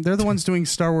Quantic Dream? They're the ones doing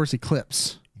Star Wars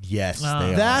Eclipse. Yes, they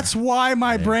are. That's why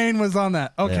my brain was on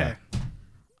that. Okay. Yeah.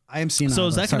 I am seeing. So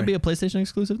is that going to be a PlayStation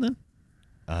exclusive then?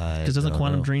 Because doesn't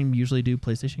Quantum Dream usually do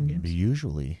PlayStation games?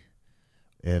 Usually.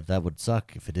 If that would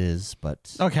suck if it is,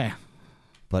 but Okay.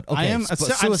 But okay, I'm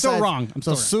still wrong.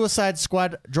 Suicide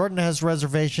Squad. Jordan has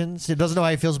reservations. He doesn't know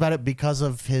how he feels about it because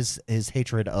of his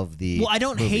hatred of the. Well, I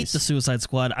don't hate movies. the Suicide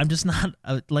Squad. I'm just not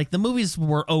like the movies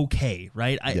were okay,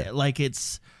 right?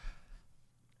 It's.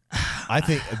 I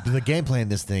think the gameplay in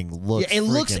this thing looks. Yeah, it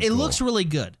cool. looks really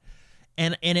good.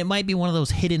 And it might be one of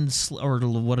those hidden or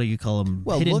what do you call them?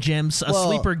 Hidden gems, a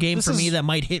sleeper game for me that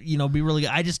might hit, be really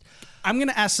good. I'm going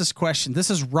to ask this question. This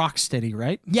is Rocksteady,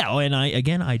 right? Yeah, and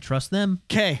I trust them.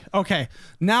 Okay.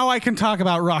 Now I can talk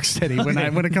about Rocksteady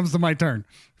when it comes to my turn.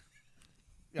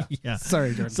 Yeah. Sorry,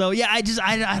 Jordan. So yeah, I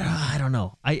don't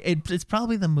know. It's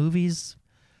probably the movies.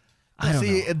 I don't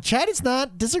know. Chad is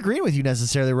not disagreeing with you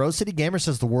necessarily. Rose City Gamer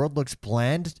says the world looks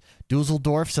bland.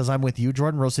 Dusseldorf says I'm with you,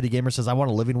 Jordan. Rose City Gamer says I want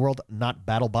a living world, not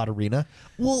BattleBot Arena.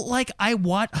 Well, I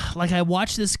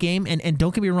watch this game, and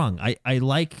don't get me wrong, I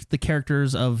like the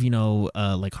characters of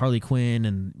like Harley Quinn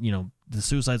and the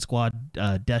Suicide Squad,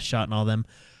 Deathshot, and all them.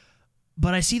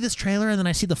 But I see this trailer, and then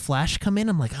I see the Flash come in.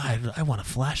 I'm like, I want a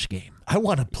Flash game. I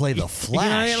want to play the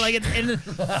Flash.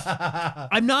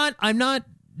 I'm not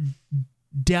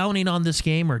downing on this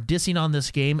game or dissing on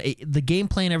this game. The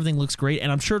gameplay and everything looks great,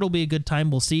 and I'm sure it'll be a good time.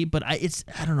 We'll see. But I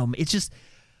don't know. It's just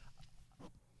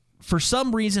for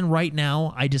some reason right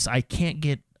now, I can't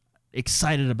get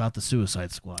excited about the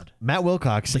Suicide Squad. Matt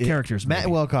Wilcox, the characters. Matt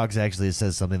Wilcox actually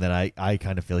says something that I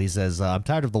kind of feel. He says, I'm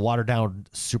tired of the watered down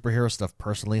superhero stuff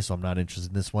personally, so I'm not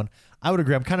interested in this one. I would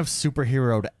agree. I'm kind of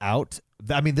superheroed out.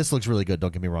 I mean, this looks really good,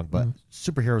 don't get me wrong, but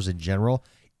superheroes in general,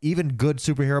 even good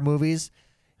superhero movies,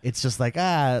 it's just like,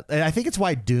 and I think it's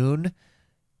why Dune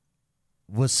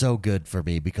was so good for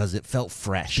me because it felt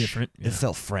fresh. Different. Yeah. It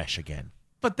felt fresh again.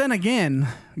 But then again,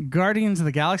 Guardians of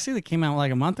the Galaxy that came out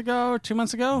like a month ago, 2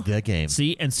 months ago. The game.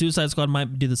 See, and Suicide Squad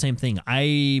might do the same thing.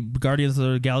 Guardians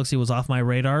of the Galaxy was off my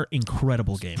radar.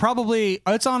 Incredible game. Probably,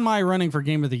 it's on my running for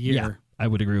Game of the Year. Yeah, I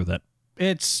would agree with that.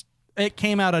 It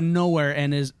came out of nowhere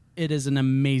and it is an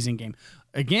amazing game.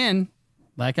 Again,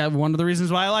 one of the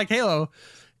reasons why I like Halo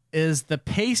is the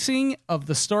pacing of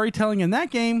the storytelling in that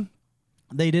game.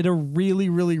 They did a really,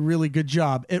 really, really good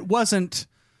job. It wasn't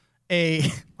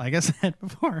like I said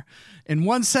before, in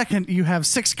 1 second you have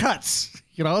 6 cuts.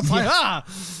 You know, it's like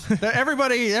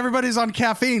everybody's on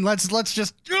caffeine. Let's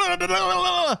just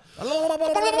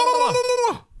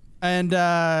and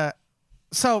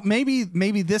so maybe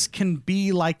this can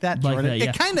be like that, Like Jordan. that, yeah.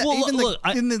 It kind of Well, even look,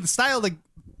 in the style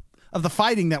of the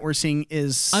fighting that we're seeing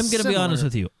is. I'm going to be honest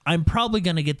with you. I'm probably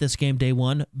going to get this game day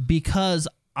one because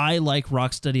I like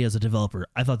Rocksteady as a developer.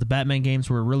 I thought the Batman games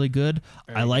were really good.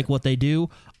 I like what they do.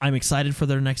 I'm excited for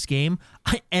their next game.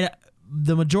 And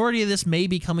the majority of this may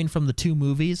be coming from the 2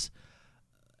 movies.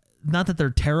 Not that they're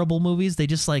terrible movies. They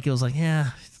just it was like,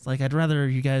 yeah, it's like I'd rather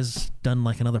you guys done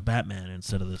like another Batman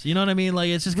instead of this. You know what I mean? Like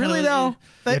it's just Really kinda,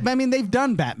 though, I mean they've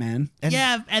done Batman. And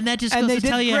that just and goes they to did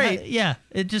tell you. great.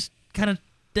 It just kind of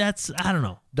I don't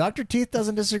know. Dr. Teeth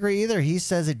doesn't disagree either. He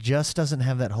says it just doesn't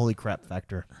have that holy crap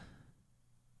factor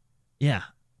Yeah,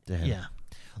 to him. yeah.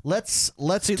 Let's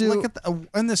See, do. look at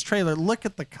in this trailer. Look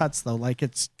at the cuts though, like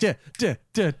it's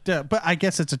but I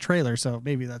guess it's a trailer, so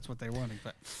maybe that's what they're wanting.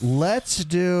 But Let's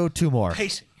do 2 more.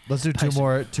 pacing. Let's do two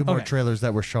more Okay. trailers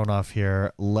that were shown off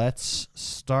here. Let's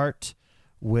start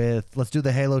with let's do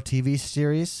the Halo TV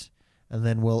series, and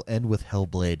then we'll end with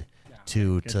Hellblade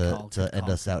to end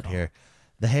us out here.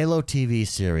 The Halo TV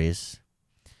series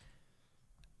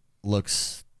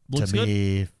looks to good.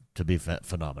 me to be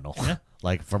phenomenal. Yeah.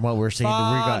 Like from what we're seeing,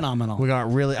 Phenomenal. we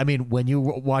got really. I mean, when you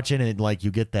watch it and like you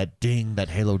get that ding, that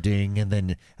Halo ding, and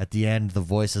then at the end the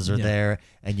voices are Yeah. there,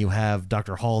 and you have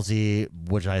Dr. Halsey,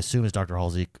 which I assume is Dr.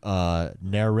 Halsey,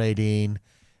 narrating,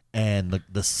 and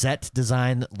the set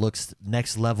design looks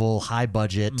next level, high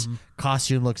budget. Mm-hmm.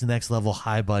 Costume looks next level,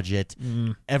 high budget.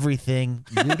 Everything.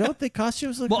 You don't think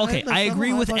costumes look? Well, okay, next I level,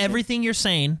 agree high with budget? everything you're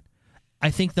saying.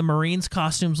 I think the Marines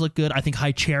costumes look good. I think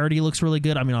High Charity looks really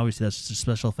good. I mean, obviously that's just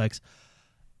special effects.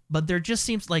 But there just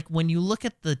seems like when you look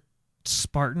at the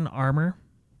Spartan armor,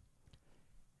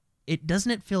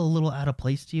 doesn't it feel a little out of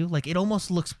place to you? Like it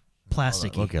almost looks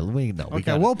plasticky. Okay, we know.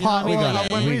 Okay, we'll pause. we got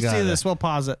it. When We we got see it. this, we'll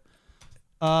pause it.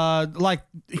 Like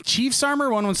Chiefs armor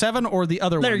 117 or the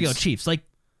other There ones? you go, Chiefs. Like,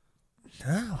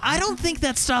 I don't think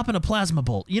that's stopping a plasma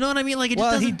bolt. You know what I mean? Like it just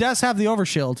Well, doesn't. he does have the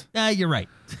overshield. You're right.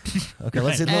 Okay,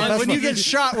 let's see. And Fast when you forward. get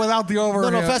shot without the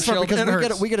overshield, No, fast forward because it we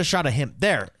hurts. get a shot of him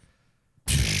there.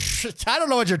 I don't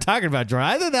know what you're talking about, Jordan.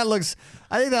 I think that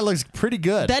looks pretty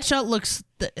good. That shot looks.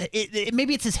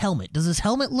 Maybe it's his helmet. Does his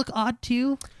helmet look odd to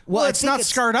you? Well, I it's think not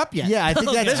scarred up yet. Yeah, I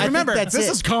think that's. Just remember, I think that's this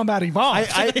it. is Combat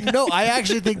Evolved. I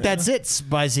actually think that's it,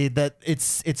 Spicy. That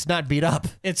it's not beat up.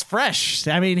 It's fresh.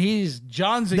 I mean,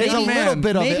 John's a There's young a man. little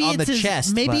bit of it Maybe on the it's his,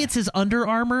 chest. Maybe but- it's his Under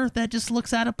Armour that just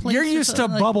looks out of place. You're or used to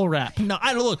something, like- bubble wrap. No,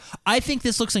 I don't look. I think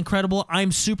this looks incredible.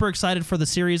 I'm super excited for the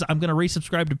series. I'm going to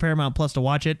resubscribe to Paramount Plus to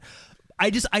watch it.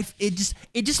 It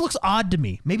just looks odd to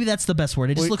me. Maybe that's the best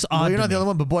word. It just looks odd. Well, you're to not the me. only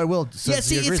one, but boy, Will. Yeah,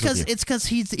 see, it's because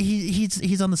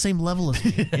he's on the same level as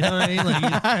me. You know what I mean?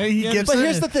 Like, He gets But it.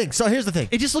 here's the thing. So here's the thing.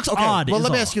 it just looks Okay, odd. Well, is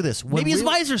let me all. ask you this. When Maybe his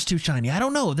we- visor's too shiny. I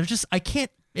don't know. There's just I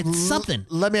can't. It's something.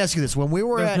 Let me ask you this. When we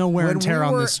were There's at no wear when and tear we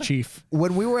on were- this Chief.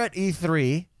 When we were at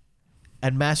E3,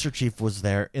 and Master Chief was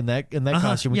there in that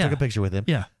costume, we yeah. took a picture with him.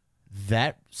 Yeah.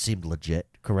 That seemed legit,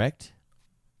 correct?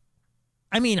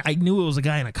 I mean, I knew it was a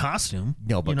guy in a costume.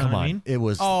 No, but you know come what on, I mean? it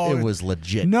was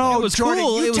legit. No, It was Jordan,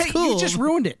 cool. You, It was you cool. just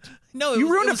ruined it. No, You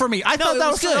ruined it for me. I No, thought it that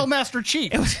was was good. still Master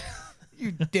Chief. It was,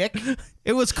 You dick.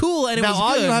 it was cool, and it Now was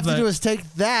all good, you have to but- do is take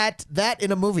that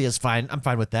in a movie is fine. I'm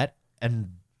fine with that, and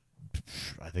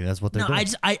I think that's what they're No, doing.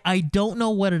 I don't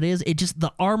know what it is. It just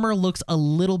the armor looks a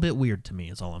little bit weird to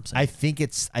me. Is all I'm saying. I think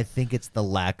it's the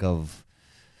lack of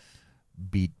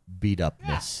beat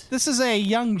upness. This is a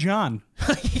young John.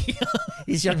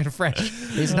 He's young and fresh.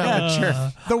 He's not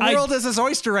mature. The world is his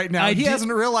oyster right now. He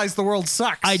hasn't realized the world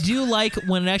sucks. I do like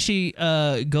when it actually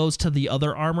goes to the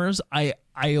other armors. I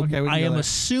we can go am there.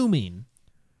 assuming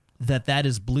that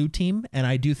is Blue Team, and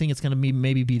I do think it's going to be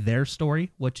maybe their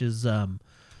story, which is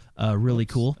really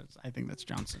cool. I think that's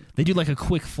Johnson. They do like a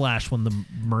quick flash when the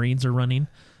Marines are running.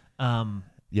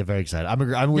 Yeah, very excited. I'm with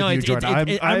No, you, it- Jordan.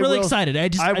 it- I I'm really will- excited.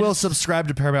 I will subscribe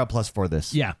to Paramount Plus for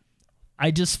this. Yeah,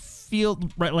 I just feel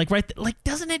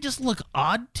doesn't it just look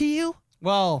odd to you?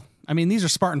 Well, I mean, these are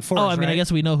Spartan 4s. Oh, I mean, I right?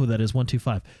 guess we know who that is.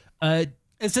 125.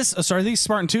 Is this? Sorry, these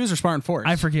Spartan 2s or Spartan 4s?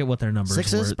 I forget what their numbers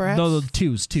Sixes, were. perhaps? No, the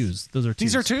twos. Those are twos.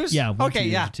 These are 2s? Yeah. one, Okay, two,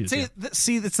 yeah. those are twos, See, yeah.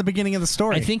 see, that's the beginning of the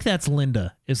story. I think that's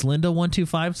Linda. Is Linda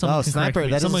 125? Someone Oh, can sniper. correct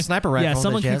me. That is a Someone, sniper Yeah, rifle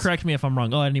someone that she can has. correct me if I'm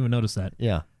wrong. Oh, I didn't even notice that.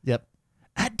 Yeah. Yep.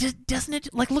 Doesn't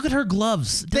it? Like, look at her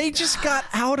gloves. they just got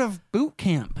out of boot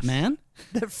camp, man.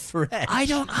 They're fresh. I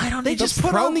don't. They just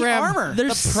put on the program- armor.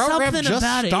 There's the program something just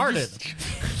about started.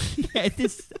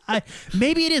 it.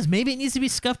 Maybe it is. Maybe it needs to be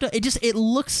scuffed up. It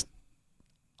looks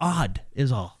odd.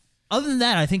 Is all. other than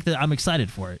that, I think that I'm excited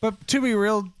for it. But to be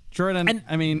real, Jordan, And-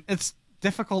 I mean, it's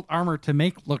difficult armor to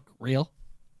make look real.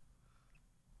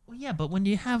 Well, yeah, but when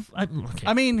you have, okay.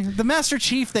 I mean, the Master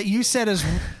Chief that you said is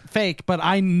fake, but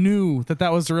I knew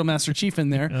that was the real Master Chief in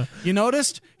there. You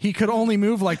noticed he could only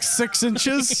move like 6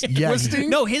 inches Yeah, twisting?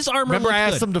 no, his armor. Remember, looked I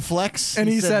asked good. him to flex, And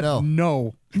he said no.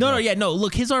 no. No.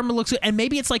 Look, his armor looks good, and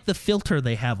maybe it's like the filter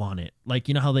they have on it. Like,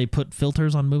 you know how they put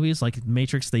filters on movies, like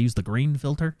Matrix, they use the green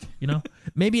filter. You know,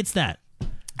 maybe it's that.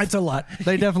 It's a lot.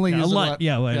 They definitely use a lot. lot.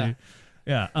 Yeah, well,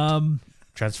 yeah.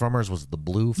 Transformers was the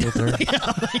blue filter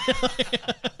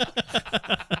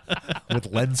with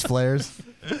lens flares.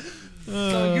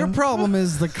 So your problem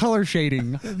is the color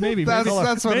shading. Maybe That's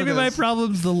what maybe it my is.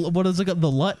 problem's the what is it called?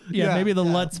 The LUT. Yeah, maybe the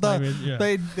LUT's.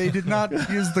 The- They did not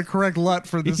use the correct LUT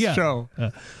for this Yeah. show.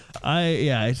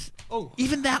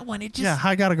 Even that one. It just Yeah,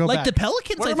 I gotta go like back. the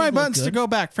Pelicans. What I are my think look buttons to good. go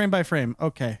back frame by frame?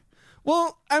 Okay.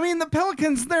 Well, I mean, the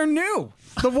Pelicans, they're new.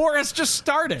 The war has just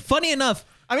started. Funny enough,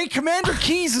 I mean, Commander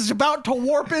Keys is about to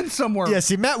warp in somewhere. Yeah,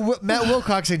 see, Matt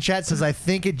Wilcox in chat says, I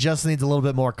think it just needs a little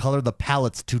bit more color. The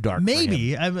palette's too dark. for him."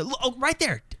 maybe. I mean, right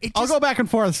there. It I'll just, go back and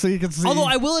forth so you can see. Although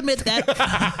I will admit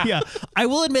that, yeah, I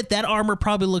will admit that armor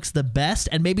probably looks the best,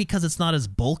 and maybe because it's not as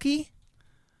bulky.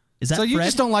 Is that So you Fred?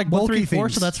 just don't like 1, bulky 3, 4,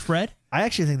 things. So that's Fred. I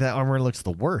actually think that armor looks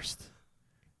the worst.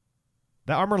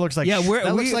 That armor looks like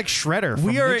looks like Shredder from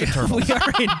Ninja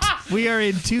Turtles. we are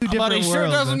in two different but he sure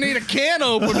worlds. doesn't need a can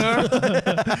opener.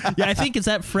 Yeah, I think is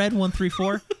that Fred 1, 3,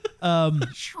 4.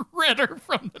 Shredder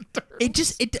from the dirt.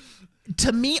 It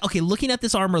to me, okay, looking at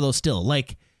this armor though, still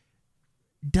like,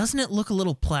 doesn't it look a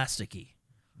little plasticky?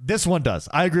 This one does.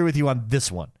 I agree with you on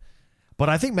this one. But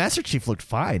I think Master Chief looked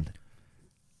fine.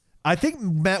 I think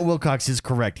Matt Wilcox is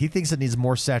correct. He thinks it needs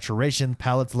more saturation.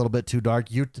 Palette's a little bit too dark.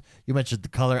 You mentioned the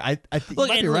color. I think you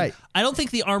might be right. I don't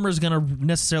think the armor is going to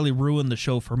necessarily ruin the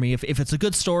show for me. If it's a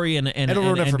good story and It'll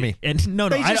ruin it for me. And no,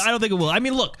 I don't think it will. I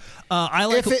mean, look, I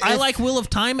like Wheel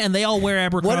of Time, and they all wear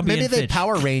Abercrombie Maybe and they Fitch.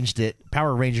 Power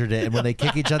Rangered it, and when they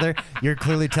kick each other, you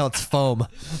clearly tell it's foam.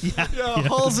 Yeah,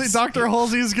 Halsey, Dr.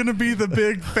 Halsey is going to be the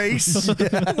big face.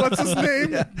 What's his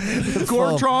name?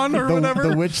 Gortron or whatever.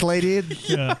 The witch lady.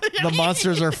 The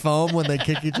monsters are foam when they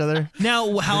kick each other.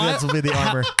 Now, how Maybe that's will be the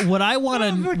armor. What I want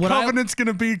to, The Covenant's going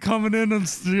to be coming in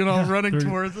and running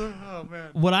towards him. Oh man.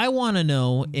 what I want to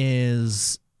know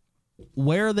is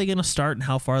where are they going to start and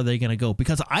how far are they going to go?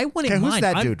 Because I wouldn't Okay,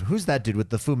 mind. Who's that dude with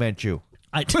the Fu Manchu?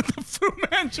 Fu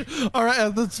Manchu. All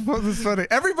right, that's funny.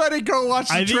 Everybody go watch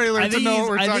the trailer to know what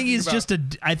we're talking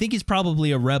about. I think he's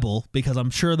probably a rebel because I'm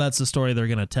sure that's the story they're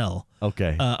going to tell.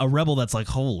 Okay. A rebel that's like,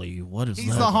 holy, what is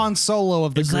He's that? the Han Solo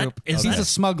of the Is that- group. is He's that- a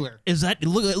smuggler. Is that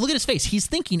look at his face? He's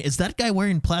thinking, is that guy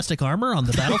wearing plastic armor on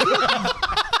the battlefield?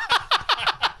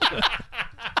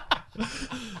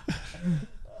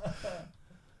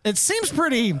 It seems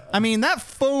pretty. I mean, that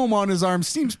foam on his arm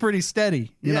seems pretty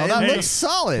steady. You know, that that looks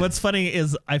solid. What's funny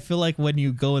is I feel like when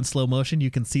you go in slow motion, you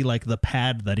can see like the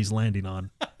pad that he's landing on.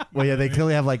 Well, yeah, they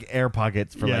clearly have like air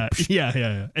pockets for Yeah, like.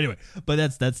 yeah. Anyway, but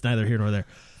that's neither here nor there.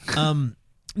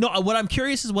 No, what I'm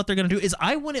curious is what they're going to do is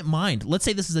I wouldn't mind. Let's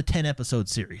say this is a 10-episode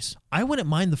series. I wouldn't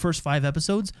mind the first 5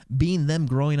 episodes being them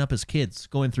growing up as kids,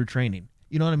 going through training.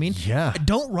 You know what I mean? Yeah.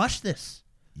 Don't rush this.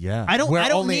 Yeah. I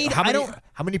don't need-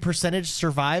 How many percentage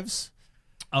survives?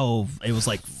 Oh, it was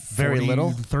like Very 40,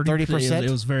 little? 30%. It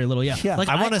was very little. Yeah. Yeah. Like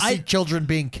I want to see children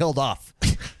being killed off.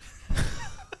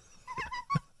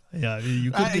 Yeah,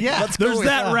 you could. yeah. Let's go There's with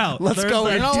that route. Let's There's go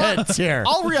that- with You know what? intense here.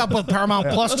 I'll re-up with Paramount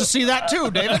Plus to see that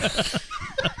too, David.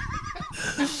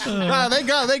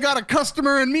 They got a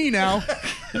customer in me now.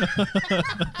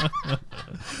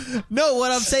 No,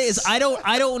 what I'm saying is I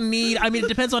don't need. I mean, it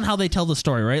depends on how they tell the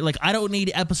story, right? Like I don't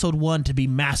need episode 1 to be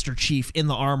Master Chief in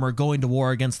the armor going to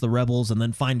war against the rebels and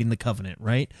then finding the Covenant,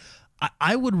 right?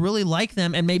 I would really like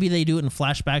them, and maybe they do it in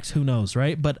flashbacks. Who knows,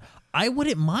 right? But I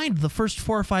wouldn't mind the first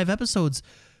 4 or 5 episodes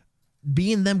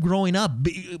being them growing up.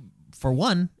 For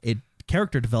one,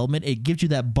 character development, it gives you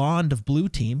that bond of Blue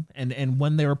Team and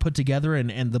when they were put together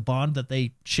and the bond that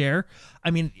they share. I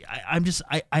mean,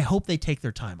 I hope they take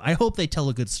their time. I hope they tell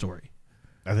a good story.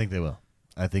 I think they will.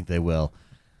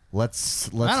 Let's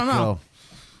I don't know.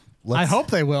 go. I hope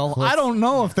they will. I don't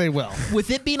know if they will. With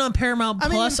it being on Paramount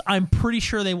Plus, I'm pretty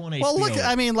sure they want HBO. Well, look,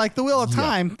 I mean, like the Wheel of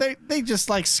Time, they just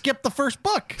like skip the first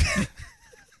book.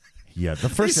 Yeah, the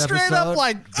They first straight episode. up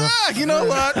like, you know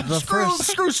what? the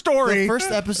Screw story. The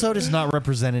first episode is not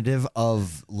representative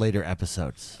of later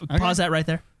episodes. Pause that right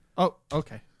there. Oh,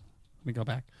 okay. Let me go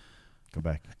back. Go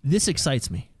back. This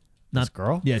excites me. This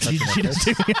girl? Yeah, she does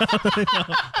too.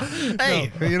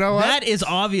 Hey, you know what? That is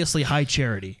obviously high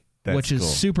charity, That's which is cool.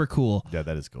 super cool. Yeah,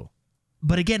 that is cool.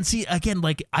 But again,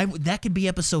 like that could be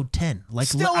episode 10. Like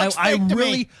Still looks fake to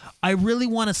me. I really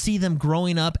want to see them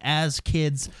growing up as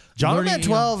kids. John learning, Man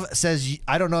 12 says,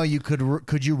 I don't know,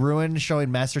 could you ruin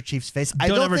showing Master Chief's face? I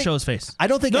Don't ever think- show his face. I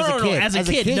don't think No, as no, a no, kid. as a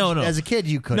kid, no. As a kid,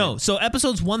 you could. No, so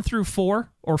episodes 1 through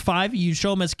 4 or 5, you show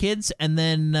them as kids, and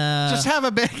then Just have a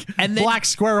big and then- black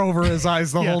square over his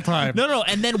eyes the whole time. No,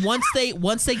 and then once they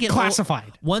get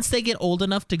Classified. once they get old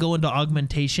enough to go into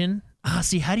augmentation,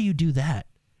 see, how do you do that?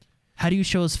 How do you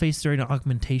show his face during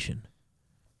augmentation?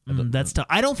 That's tough.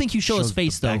 I don't think you show his Shows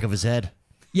face the though. back of his head.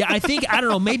 Yeah, I don't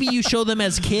know. Maybe you show them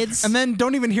as kids, And then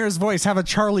don't even hear his voice. Have a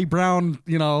Charlie Brown,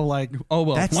 like, oh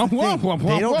well. That's the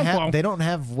thing. They don't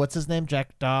have what's his name,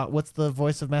 Jack Daw. What's the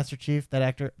voice of Master Chief? That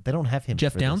actor. They don't have him.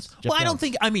 Jeff for this. Downs. Jeff Well, I don't Downs.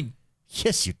 think. I mean,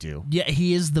 Yes, you do. yeah,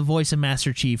 he is the voice of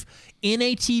Master Chief in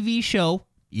a TV show.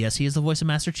 Yes, he is the voice of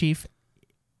Master Chief,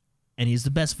 and he's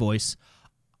the best voice.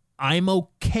 I'm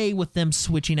okay with them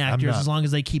switching actors not. as long as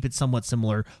they keep it somewhat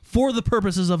similar for the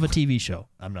purposes of a TV show.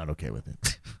 I'm not okay with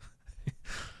it.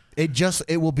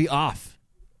 It will be off.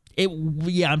 I'm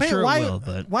Wait, sure why? it will.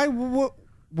 But Why? What,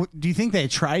 do you think they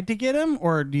tried to get him,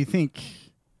 or do you think?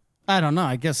 I don't know.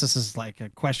 I guess this is like a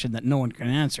question that no one can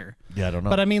answer. Yeah, I don't know.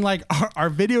 But I mean, like, are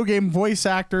video game voice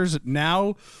actors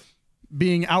now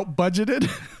being out budgeted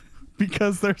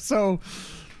because they're so?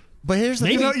 But here's the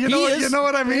Maybe. thing. You know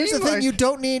what I mean? Here's the thing. Like- You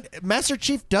don't need Master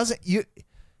Chief.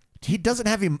 He doesn't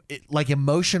have like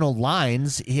emotional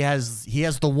lines. He has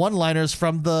the one-liners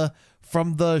from the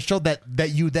show that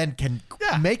you then can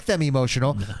make them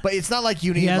emotional. But it's not like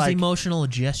you need he has like emotional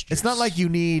gestures. it's not like you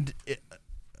need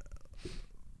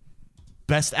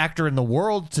best actor in the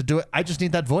world to do it. I just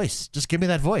need that voice. Just give me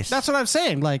that voice. That's what I'm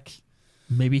saying. Like,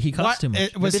 maybe he cost too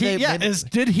much. Was Maybe he? they- maybe-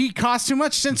 Did he cost too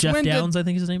much? Since Jeff when Downs, I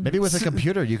think is his name. Maybe with a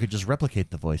computer you could just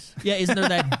replicate the voice. Yeah, isn't there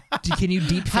that? Can you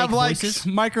deep fake have like voices?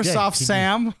 Microsoft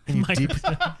Yeah, can you-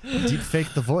 Sam? Can you deep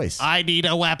fake the voice? I need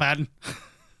a weapon.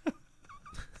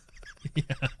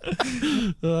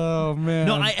 Oh man.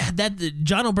 No,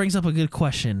 Jono brings up a good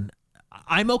question.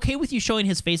 I'm okay with you showing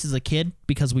his face as a kid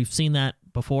because we've seen that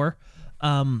before.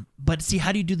 But see,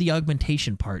 how do you do the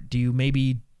augmentation part? Do you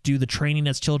maybe do the training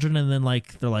as children and then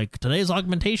they're like today's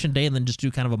augmentation day and then just do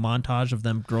kind of a montage of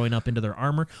them growing up into their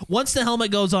armor? Once the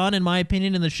helmet goes on, in my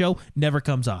opinion, in the show, never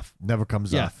comes off. Never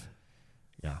comes Yeah. off.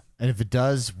 Yeah. And if it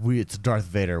does, it's a Darth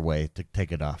Vader way to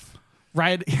take it off.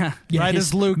 Right, Yeah, right his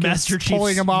as Luke Master is Chief's-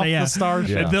 pulling him off yeah. the star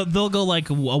Yeah. ship. They'll go like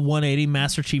a 180.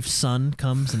 Master Chief's son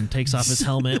comes and takes off his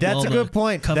helmet. That's while a the good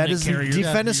point. That Covenant is carriers-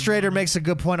 Defenestrator makes a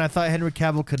good point. I thought Henry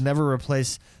Cavill could never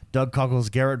replace Doug Coggle's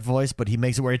Garrett voice, but he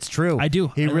makes it where it's true. I do.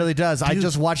 He really does. I Dude.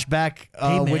 just watched back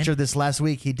Hey, man. Witcher this last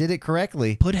week. He did it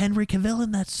correctly. Put Henry Cavill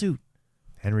in that suit.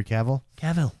 Henry Cavill.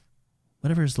 Cavill,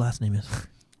 whatever his last name is.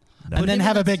 And then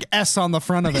have a big S on the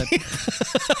front of it.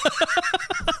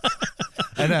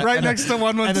 Right next to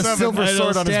 117. and a silver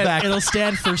sword on his back. It'll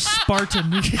stand for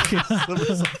Spartan.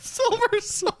 silver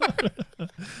sword.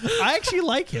 I actually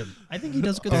like him. I think he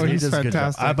does good. Oh, stuff. He he's does a good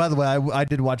job. fantastic. By the way, I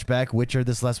did watch back Witcher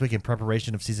this last week in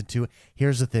preparation of season 2.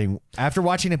 Here's the thing: after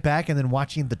watching it back and then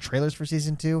watching the trailers for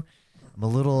season 2, I'm a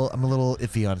little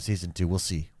iffy on season 2. We'll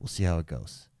see how it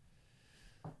goes.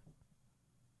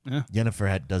 Yeah.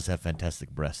 Yennefer does have fantastic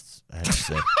breasts, I have to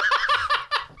say.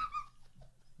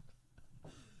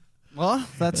 Well,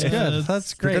 that's good.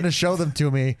 That's If they're great. going to show them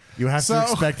to me, you have So-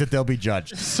 to expect that they'll be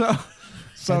judged.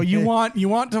 So you want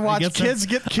to watch guess kids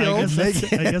get I killed?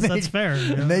 guess that's fair.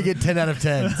 And they get 10 out of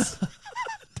 10s.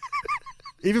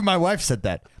 Even my wife said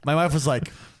that. My wife was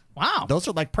like, Wow. those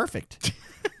are like perfect.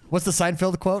 What's the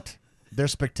Seinfeld quote? They're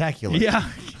spectacular. Yeah.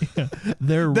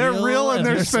 They're real and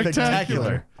they're They're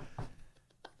spectacular.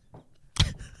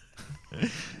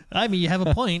 I mean, you have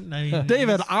a point. I mean,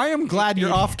 David, I am glad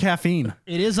you're off caffeine.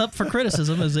 it is up for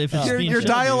criticism as if it's being Your shown.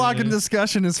 dialogue and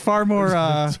discussion is far more,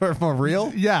 Sort of more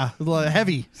real.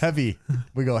 heavy. Heavy.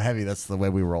 We go heavy. That's the way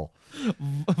we roll.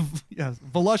 Yeah,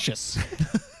 voluptuous.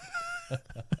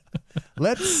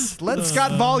 Let's It's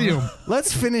got volume.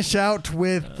 let's finish out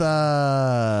with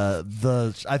I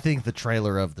think the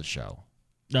trailer of the show.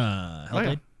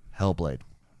 Hellblade. Hellblade.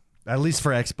 At least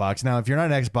for Xbox. Now, if you're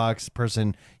not an Xbox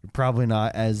person, you're probably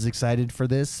not as excited for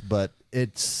this, but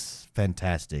it's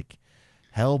fantastic.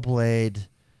 Hellblade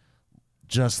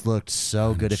just looked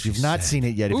so good. If you've not seen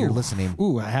it yet, if you're listening,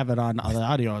 Ooh, I have it on. The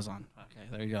audio is on. Okay,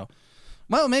 there you go.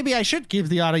 Well, maybe I should keep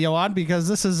the audio on because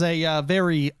this is a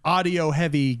very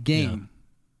audio-heavy game.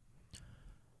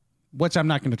 which I'm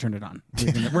not going to turn it on.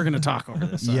 We're going to talk over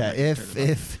this. So I'm Yeah, not gonna turn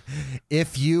it on.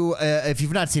 if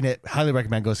you've not seen it, highly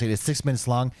recommend go see it. It's 6 minutes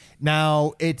long.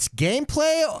 Now it's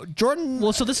gameplay, Jordan.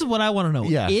 Well, so this is what I want to know.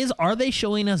 Yeah. Are they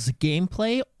showing us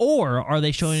gameplay or are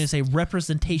they showing us a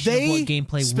representation of what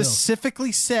gameplay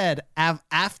specifically said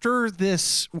after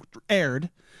this aired,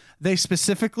 they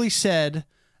specifically said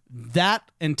that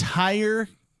entire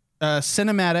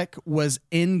cinematic was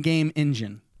in-game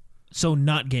engine. will? So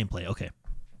not gameplay. Okay.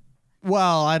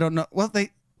 Well, I don't know. Well,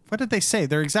 what did they say?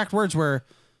 Their exact words were,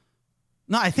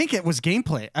 no, I think it was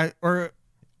gameplay.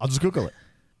 I'll just Google it.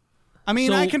 I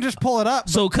mean, So- I can just pull it up.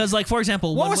 So, because, like, for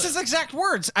example, what was his exact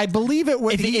words? I believe it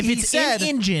was. if it's said, in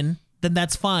engine, then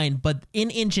that's fine. But in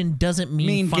engine doesn't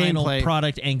mean final gameplay.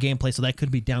 product and gameplay, so that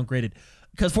could be downgraded.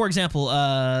 Because, for example,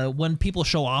 when people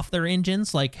show off their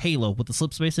engines, like Halo with the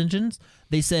slipspace engines,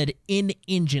 they said in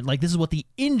engine, like this is what the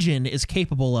engine is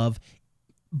capable of,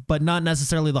 but not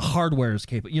necessarily the hardware is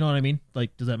capable. You know what I mean?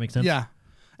 Like, does that make sense? yeah.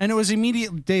 And it was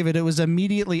David, it was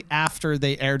immediately after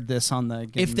they aired this on the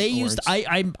Game If they Awards. used,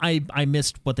 I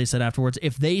missed what they said afterwards.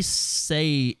 If they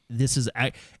say this is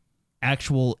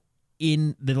actual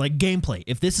like gameplay,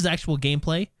 if this is actual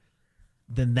gameplay,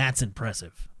 then that's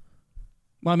impressive.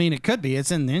 Well, I mean, it could be.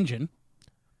 It's in the engine.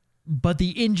 But the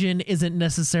engine isn't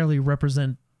necessarily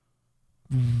representative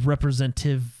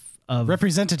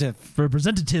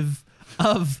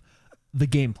of the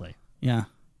gameplay. Yeah.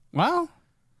 Well,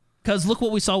 Because look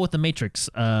what we saw with the Matrix.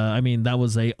 I mean, that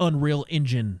was a Unreal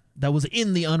Engine. That was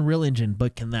in the Unreal Engine,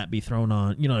 but can that be thrown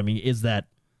on? You know what I mean?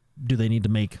 Do they need to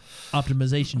make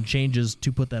optimization changes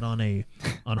to put that on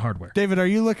hardware? David, are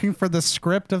you looking for the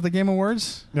script of the Game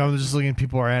Awards? No, I'm just looking.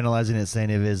 People are analyzing it, saying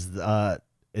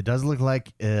it does look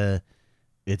like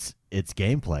it's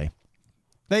gameplay.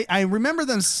 I remember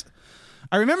them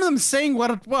saying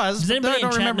what it was. Does but anybody I in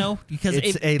don't chat remember. know? Because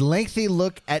It's a lengthy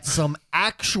look at some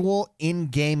actual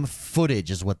in-game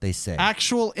footage, is what they say.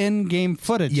 Actual in-game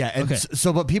footage. Yeah, and Okay.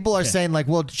 so but people are saying like,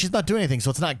 well, she's not doing anything, so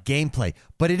it's not gameplay.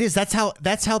 But it is. That's how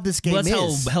this game Well, that's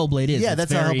is. how Hellblade is. Yeah, It's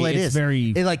that's how very- Hellblade it's is. very-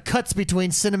 It like cuts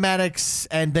between cinematics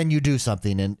and then you do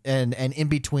something and in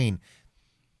between.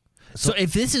 So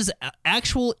if this is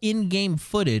actual in-game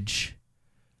footage,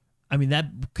 I mean that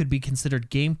could be considered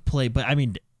gameplay. But I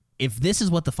mean, if this is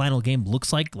what the final game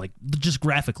looks like just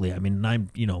graphically, I mean,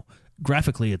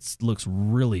 graphically it looks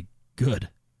really good.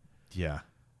 Yeah.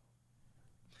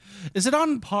 Is it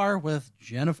on par with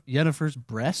Jennifer's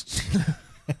breasts?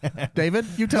 David,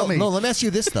 you tell me. No, let me ask you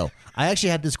this though. I actually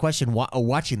had this question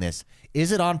watching this.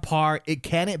 Is it on par?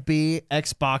 Can it be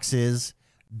Xbox's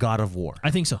God of War?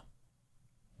 I think so.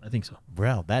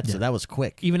 Well, that was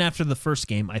quick. Even after the first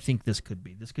game, I think this could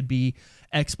be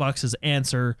Xbox's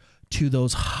answer to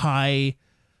those high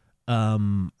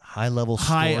High-level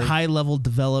story. high level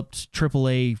developed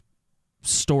AAA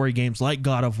story games like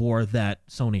God of War that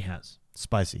Sony has.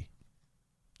 Spicy.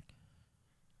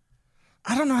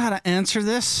 I don't know how to answer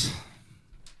this.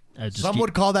 Some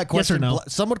would call that Yes or question. no?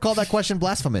 Some would call that question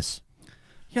blasphemous.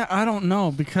 Yeah, I don't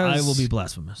know because I will be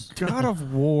blasphemous. God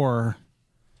of War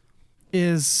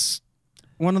is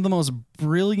one of the most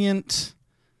brilliant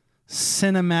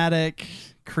cinematic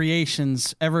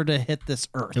creations ever to hit this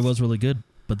earth. It was really good,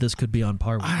 but this could be on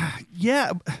par with it.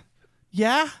 Yeah.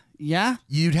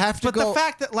 You'd have to But go. the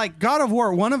fact that like God of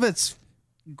War, one of its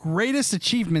greatest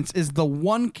achievements is the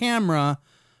one camera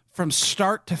from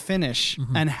start to finish,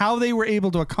 and how they were able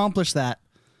to accomplish that.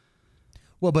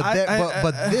 well, but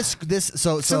this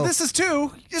So this is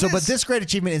two. but this great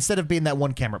achievement, instead of being that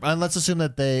one camera, and let's assume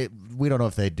that we don't know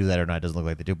if they do that or not. It doesn't look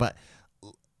like they do, but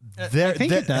I think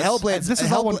it does. Hellblade's, This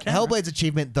is all one camera. Hellblade's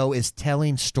achievement though is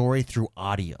telling story through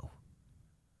audio,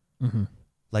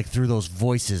 like through those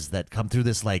voices that come through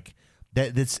this. Like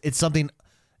that, it's something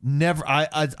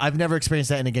I've never experienced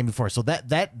that in a game before. So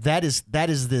that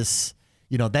is this.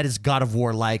 That is God of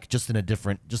War like, just in a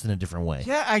different way.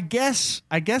 Yeah, I guess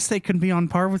they can be on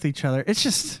par with each other. It's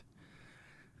just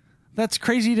that's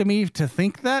crazy to me to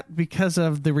think that because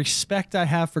of the respect I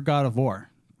have for God of War.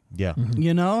 Yeah.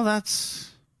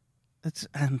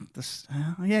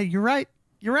 Yeah, you're right.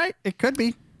 It could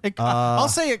be. I'll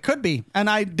say it could be, and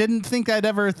I didn't think I'd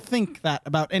ever think that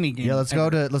about any game. Yeah, let's go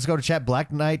to chat.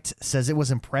 Black Knight says it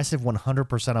was impressive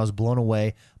 100%. I was blown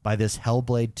away by this.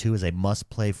 Hellblade 2 is a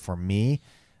must play for me.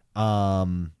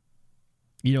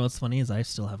 You know what's funny is I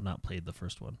still have not played the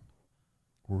first one.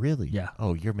 Really? Yeah.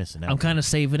 Oh, you're missing out. I'm kind of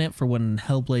saving it for when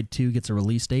Hellblade 2 gets a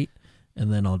release date,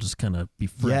 and then I'll just kind of be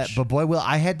fresh. Yeah, but Boy Will,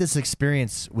 I had this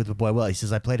experience with Boy Will. He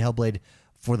says I played Hellblade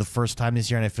for the first time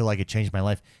this year, and I feel like it changed my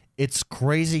life. It's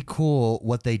crazy cool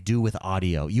what they do with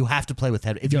audio. You have to play with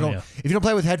if you don't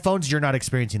play with headphones, you're not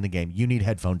experiencing the game. You need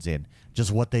headphones in.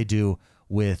 Just what they do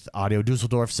with audio.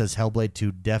 Dusseldorf says Hellblade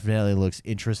 2 definitely looks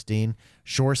interesting.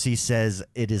 Shorsey says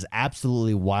it is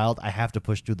absolutely wild. I have to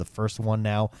push through the first one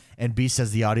now. And B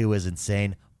says the audio is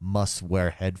insane. Must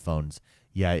wear headphones.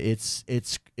 Yeah, it's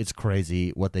crazy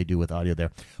what they do with audio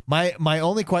there. My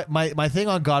thing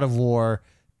on God of War,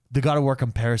 the God of War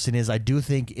comparison is I do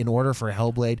think in order for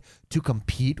Hellblade to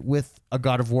compete with a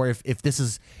God of War, if this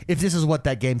is what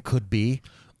that game could be,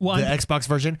 the Xbox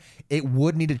version, it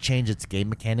would need to change its game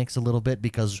mechanics a little bit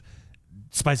because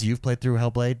Spicy, you've played through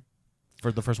Hellblade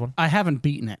for the first one? I haven't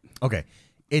beaten it. Okay.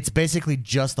 It's basically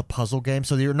just a puzzle game,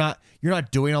 so you're not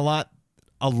doing a lot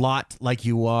like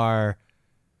you are.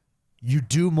 You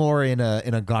do more in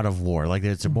a God of War, like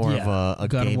it's more of a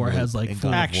God game of War has like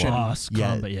full action. boss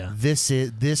combat. Yeah,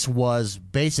 this was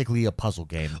basically a puzzle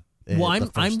game. Well,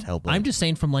 I'm just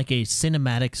saying from like a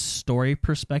cinematic story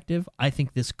perspective, I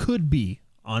think this could be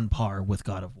on par with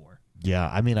God of War. Yeah,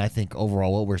 I mean, I think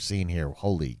overall what we're seeing here,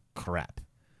 holy crap.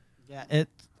 Yeah,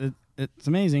 it's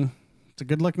amazing. It's a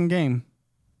good looking game.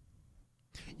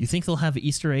 You think they'll have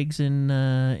Easter eggs in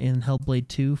Hellblade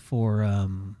 2 for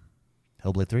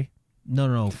Hellblade 3?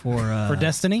 No, for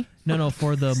Destiny? No,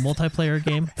 for the multiplayer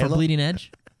game for Halo? Bleeding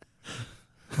Edge.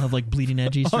 We'll have like Bleeding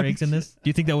Edge Easter eggs in this. Do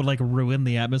you think that would like ruin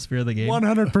the atmosphere of the game?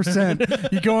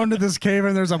 100%. You go into this cave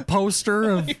and there's a poster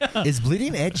of Is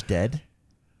Bleeding Edge dead?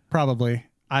 probably.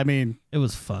 I mean, It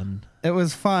was fun, it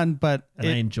was fun, but and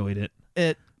I enjoyed it,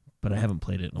 it but I haven't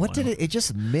played it in a What while. did it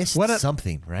just missed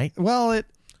something, right? well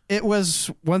it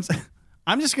was once.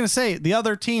 I'm just gonna say the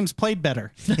other teams played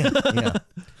better Yeah.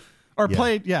 or Yeah.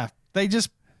 played. Yeah, they just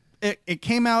it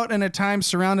came out in a time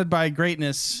surrounded by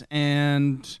greatness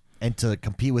and. And to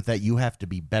compete with that, you have to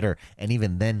be better. And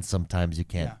even then, sometimes you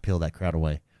can't peel that crowd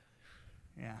away.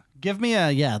 Yeah. Give me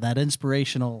that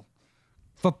inspirational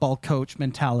football coach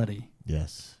mentality.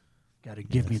 Yes. Got to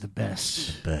give me the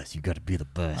best. Best. You got to be the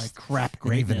best. Like crap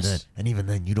And even greatness.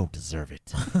 then, you don't deserve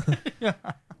it.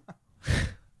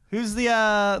 Who's the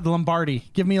Lombardi?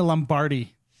 Give me a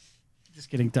Lombardi. Just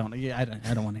kidding. Don't. Yeah,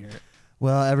 I don't want to hear it.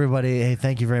 Well, everybody, hey,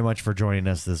 thank you very much for joining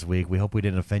us this week. We hope we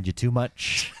didn't offend you too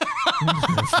much.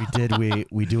 If we did,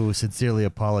 we do sincerely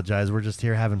apologize. We're just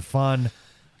here having fun.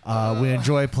 We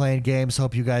enjoy playing games.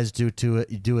 Hope you guys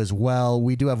do as well.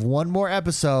 We do have one more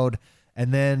episode,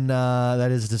 and then that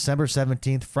is December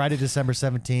 17th, Friday, December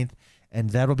 17th,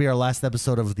 and that'll be our last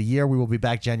episode of the year. We will be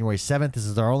back January 7th. This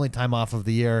is our only time off of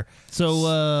the year.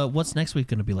 So, what's next week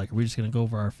going to be like? Are we just going to go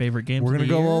over our favorite games? We're going to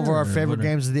go over our favorite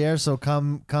games of the year. So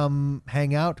come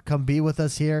hang out, come be with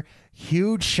us here.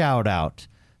 Huge shout out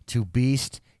to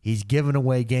Beast. He's giving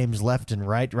away games left and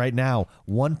right now.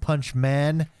 One Punch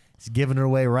Man is giving it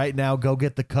away right now. Go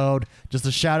get the code. Just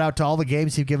a shout out to all the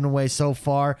games he's given away so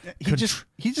far. He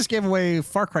just gave away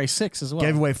Far Cry 6 as well.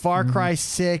 Gave away Far Cry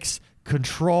 6,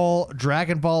 Control,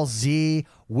 Dragon Ball Z,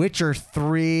 Witcher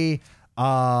 3,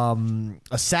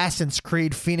 Assassin's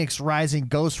Creed, Phoenix Rising,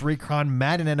 Ghost Recon,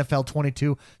 Madden NFL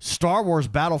 22, Star Wars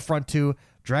Battlefront 2,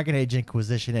 Dragon Age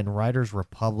Inquisition, and Riders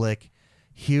Republic.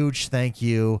 Huge thank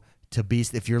you to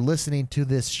Beast. If you're listening to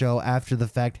this show after the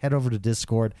fact, head over to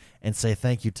Discord and say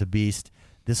thank you to Beast.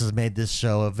 This has made this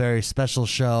show a very special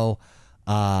show.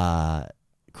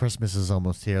 Christmas is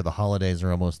almost here. The holidays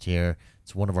are almost here.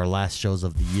 It's one of our last shows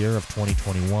of the year of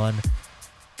 2021.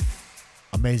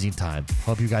 Amazing time.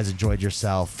 Hope you guys enjoyed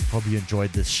yourself. Hope you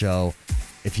enjoyed this show.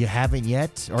 If you haven't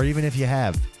yet, or even if you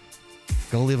have,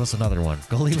 go leave us another one.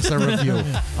 Go leave us a review.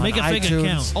 Make a fake iTunes.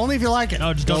 account. Only if you like it.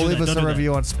 No, just Go don't do leave that. us Don't a do that.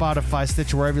 review on Spotify,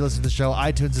 Stitcher, wherever you listen to the show.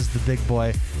 iTunes is the big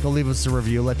boy. Go leave us a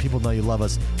review. Let people know you love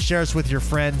us. Share us with your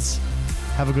friends.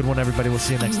 Have a good one, everybody. We'll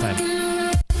see you next time.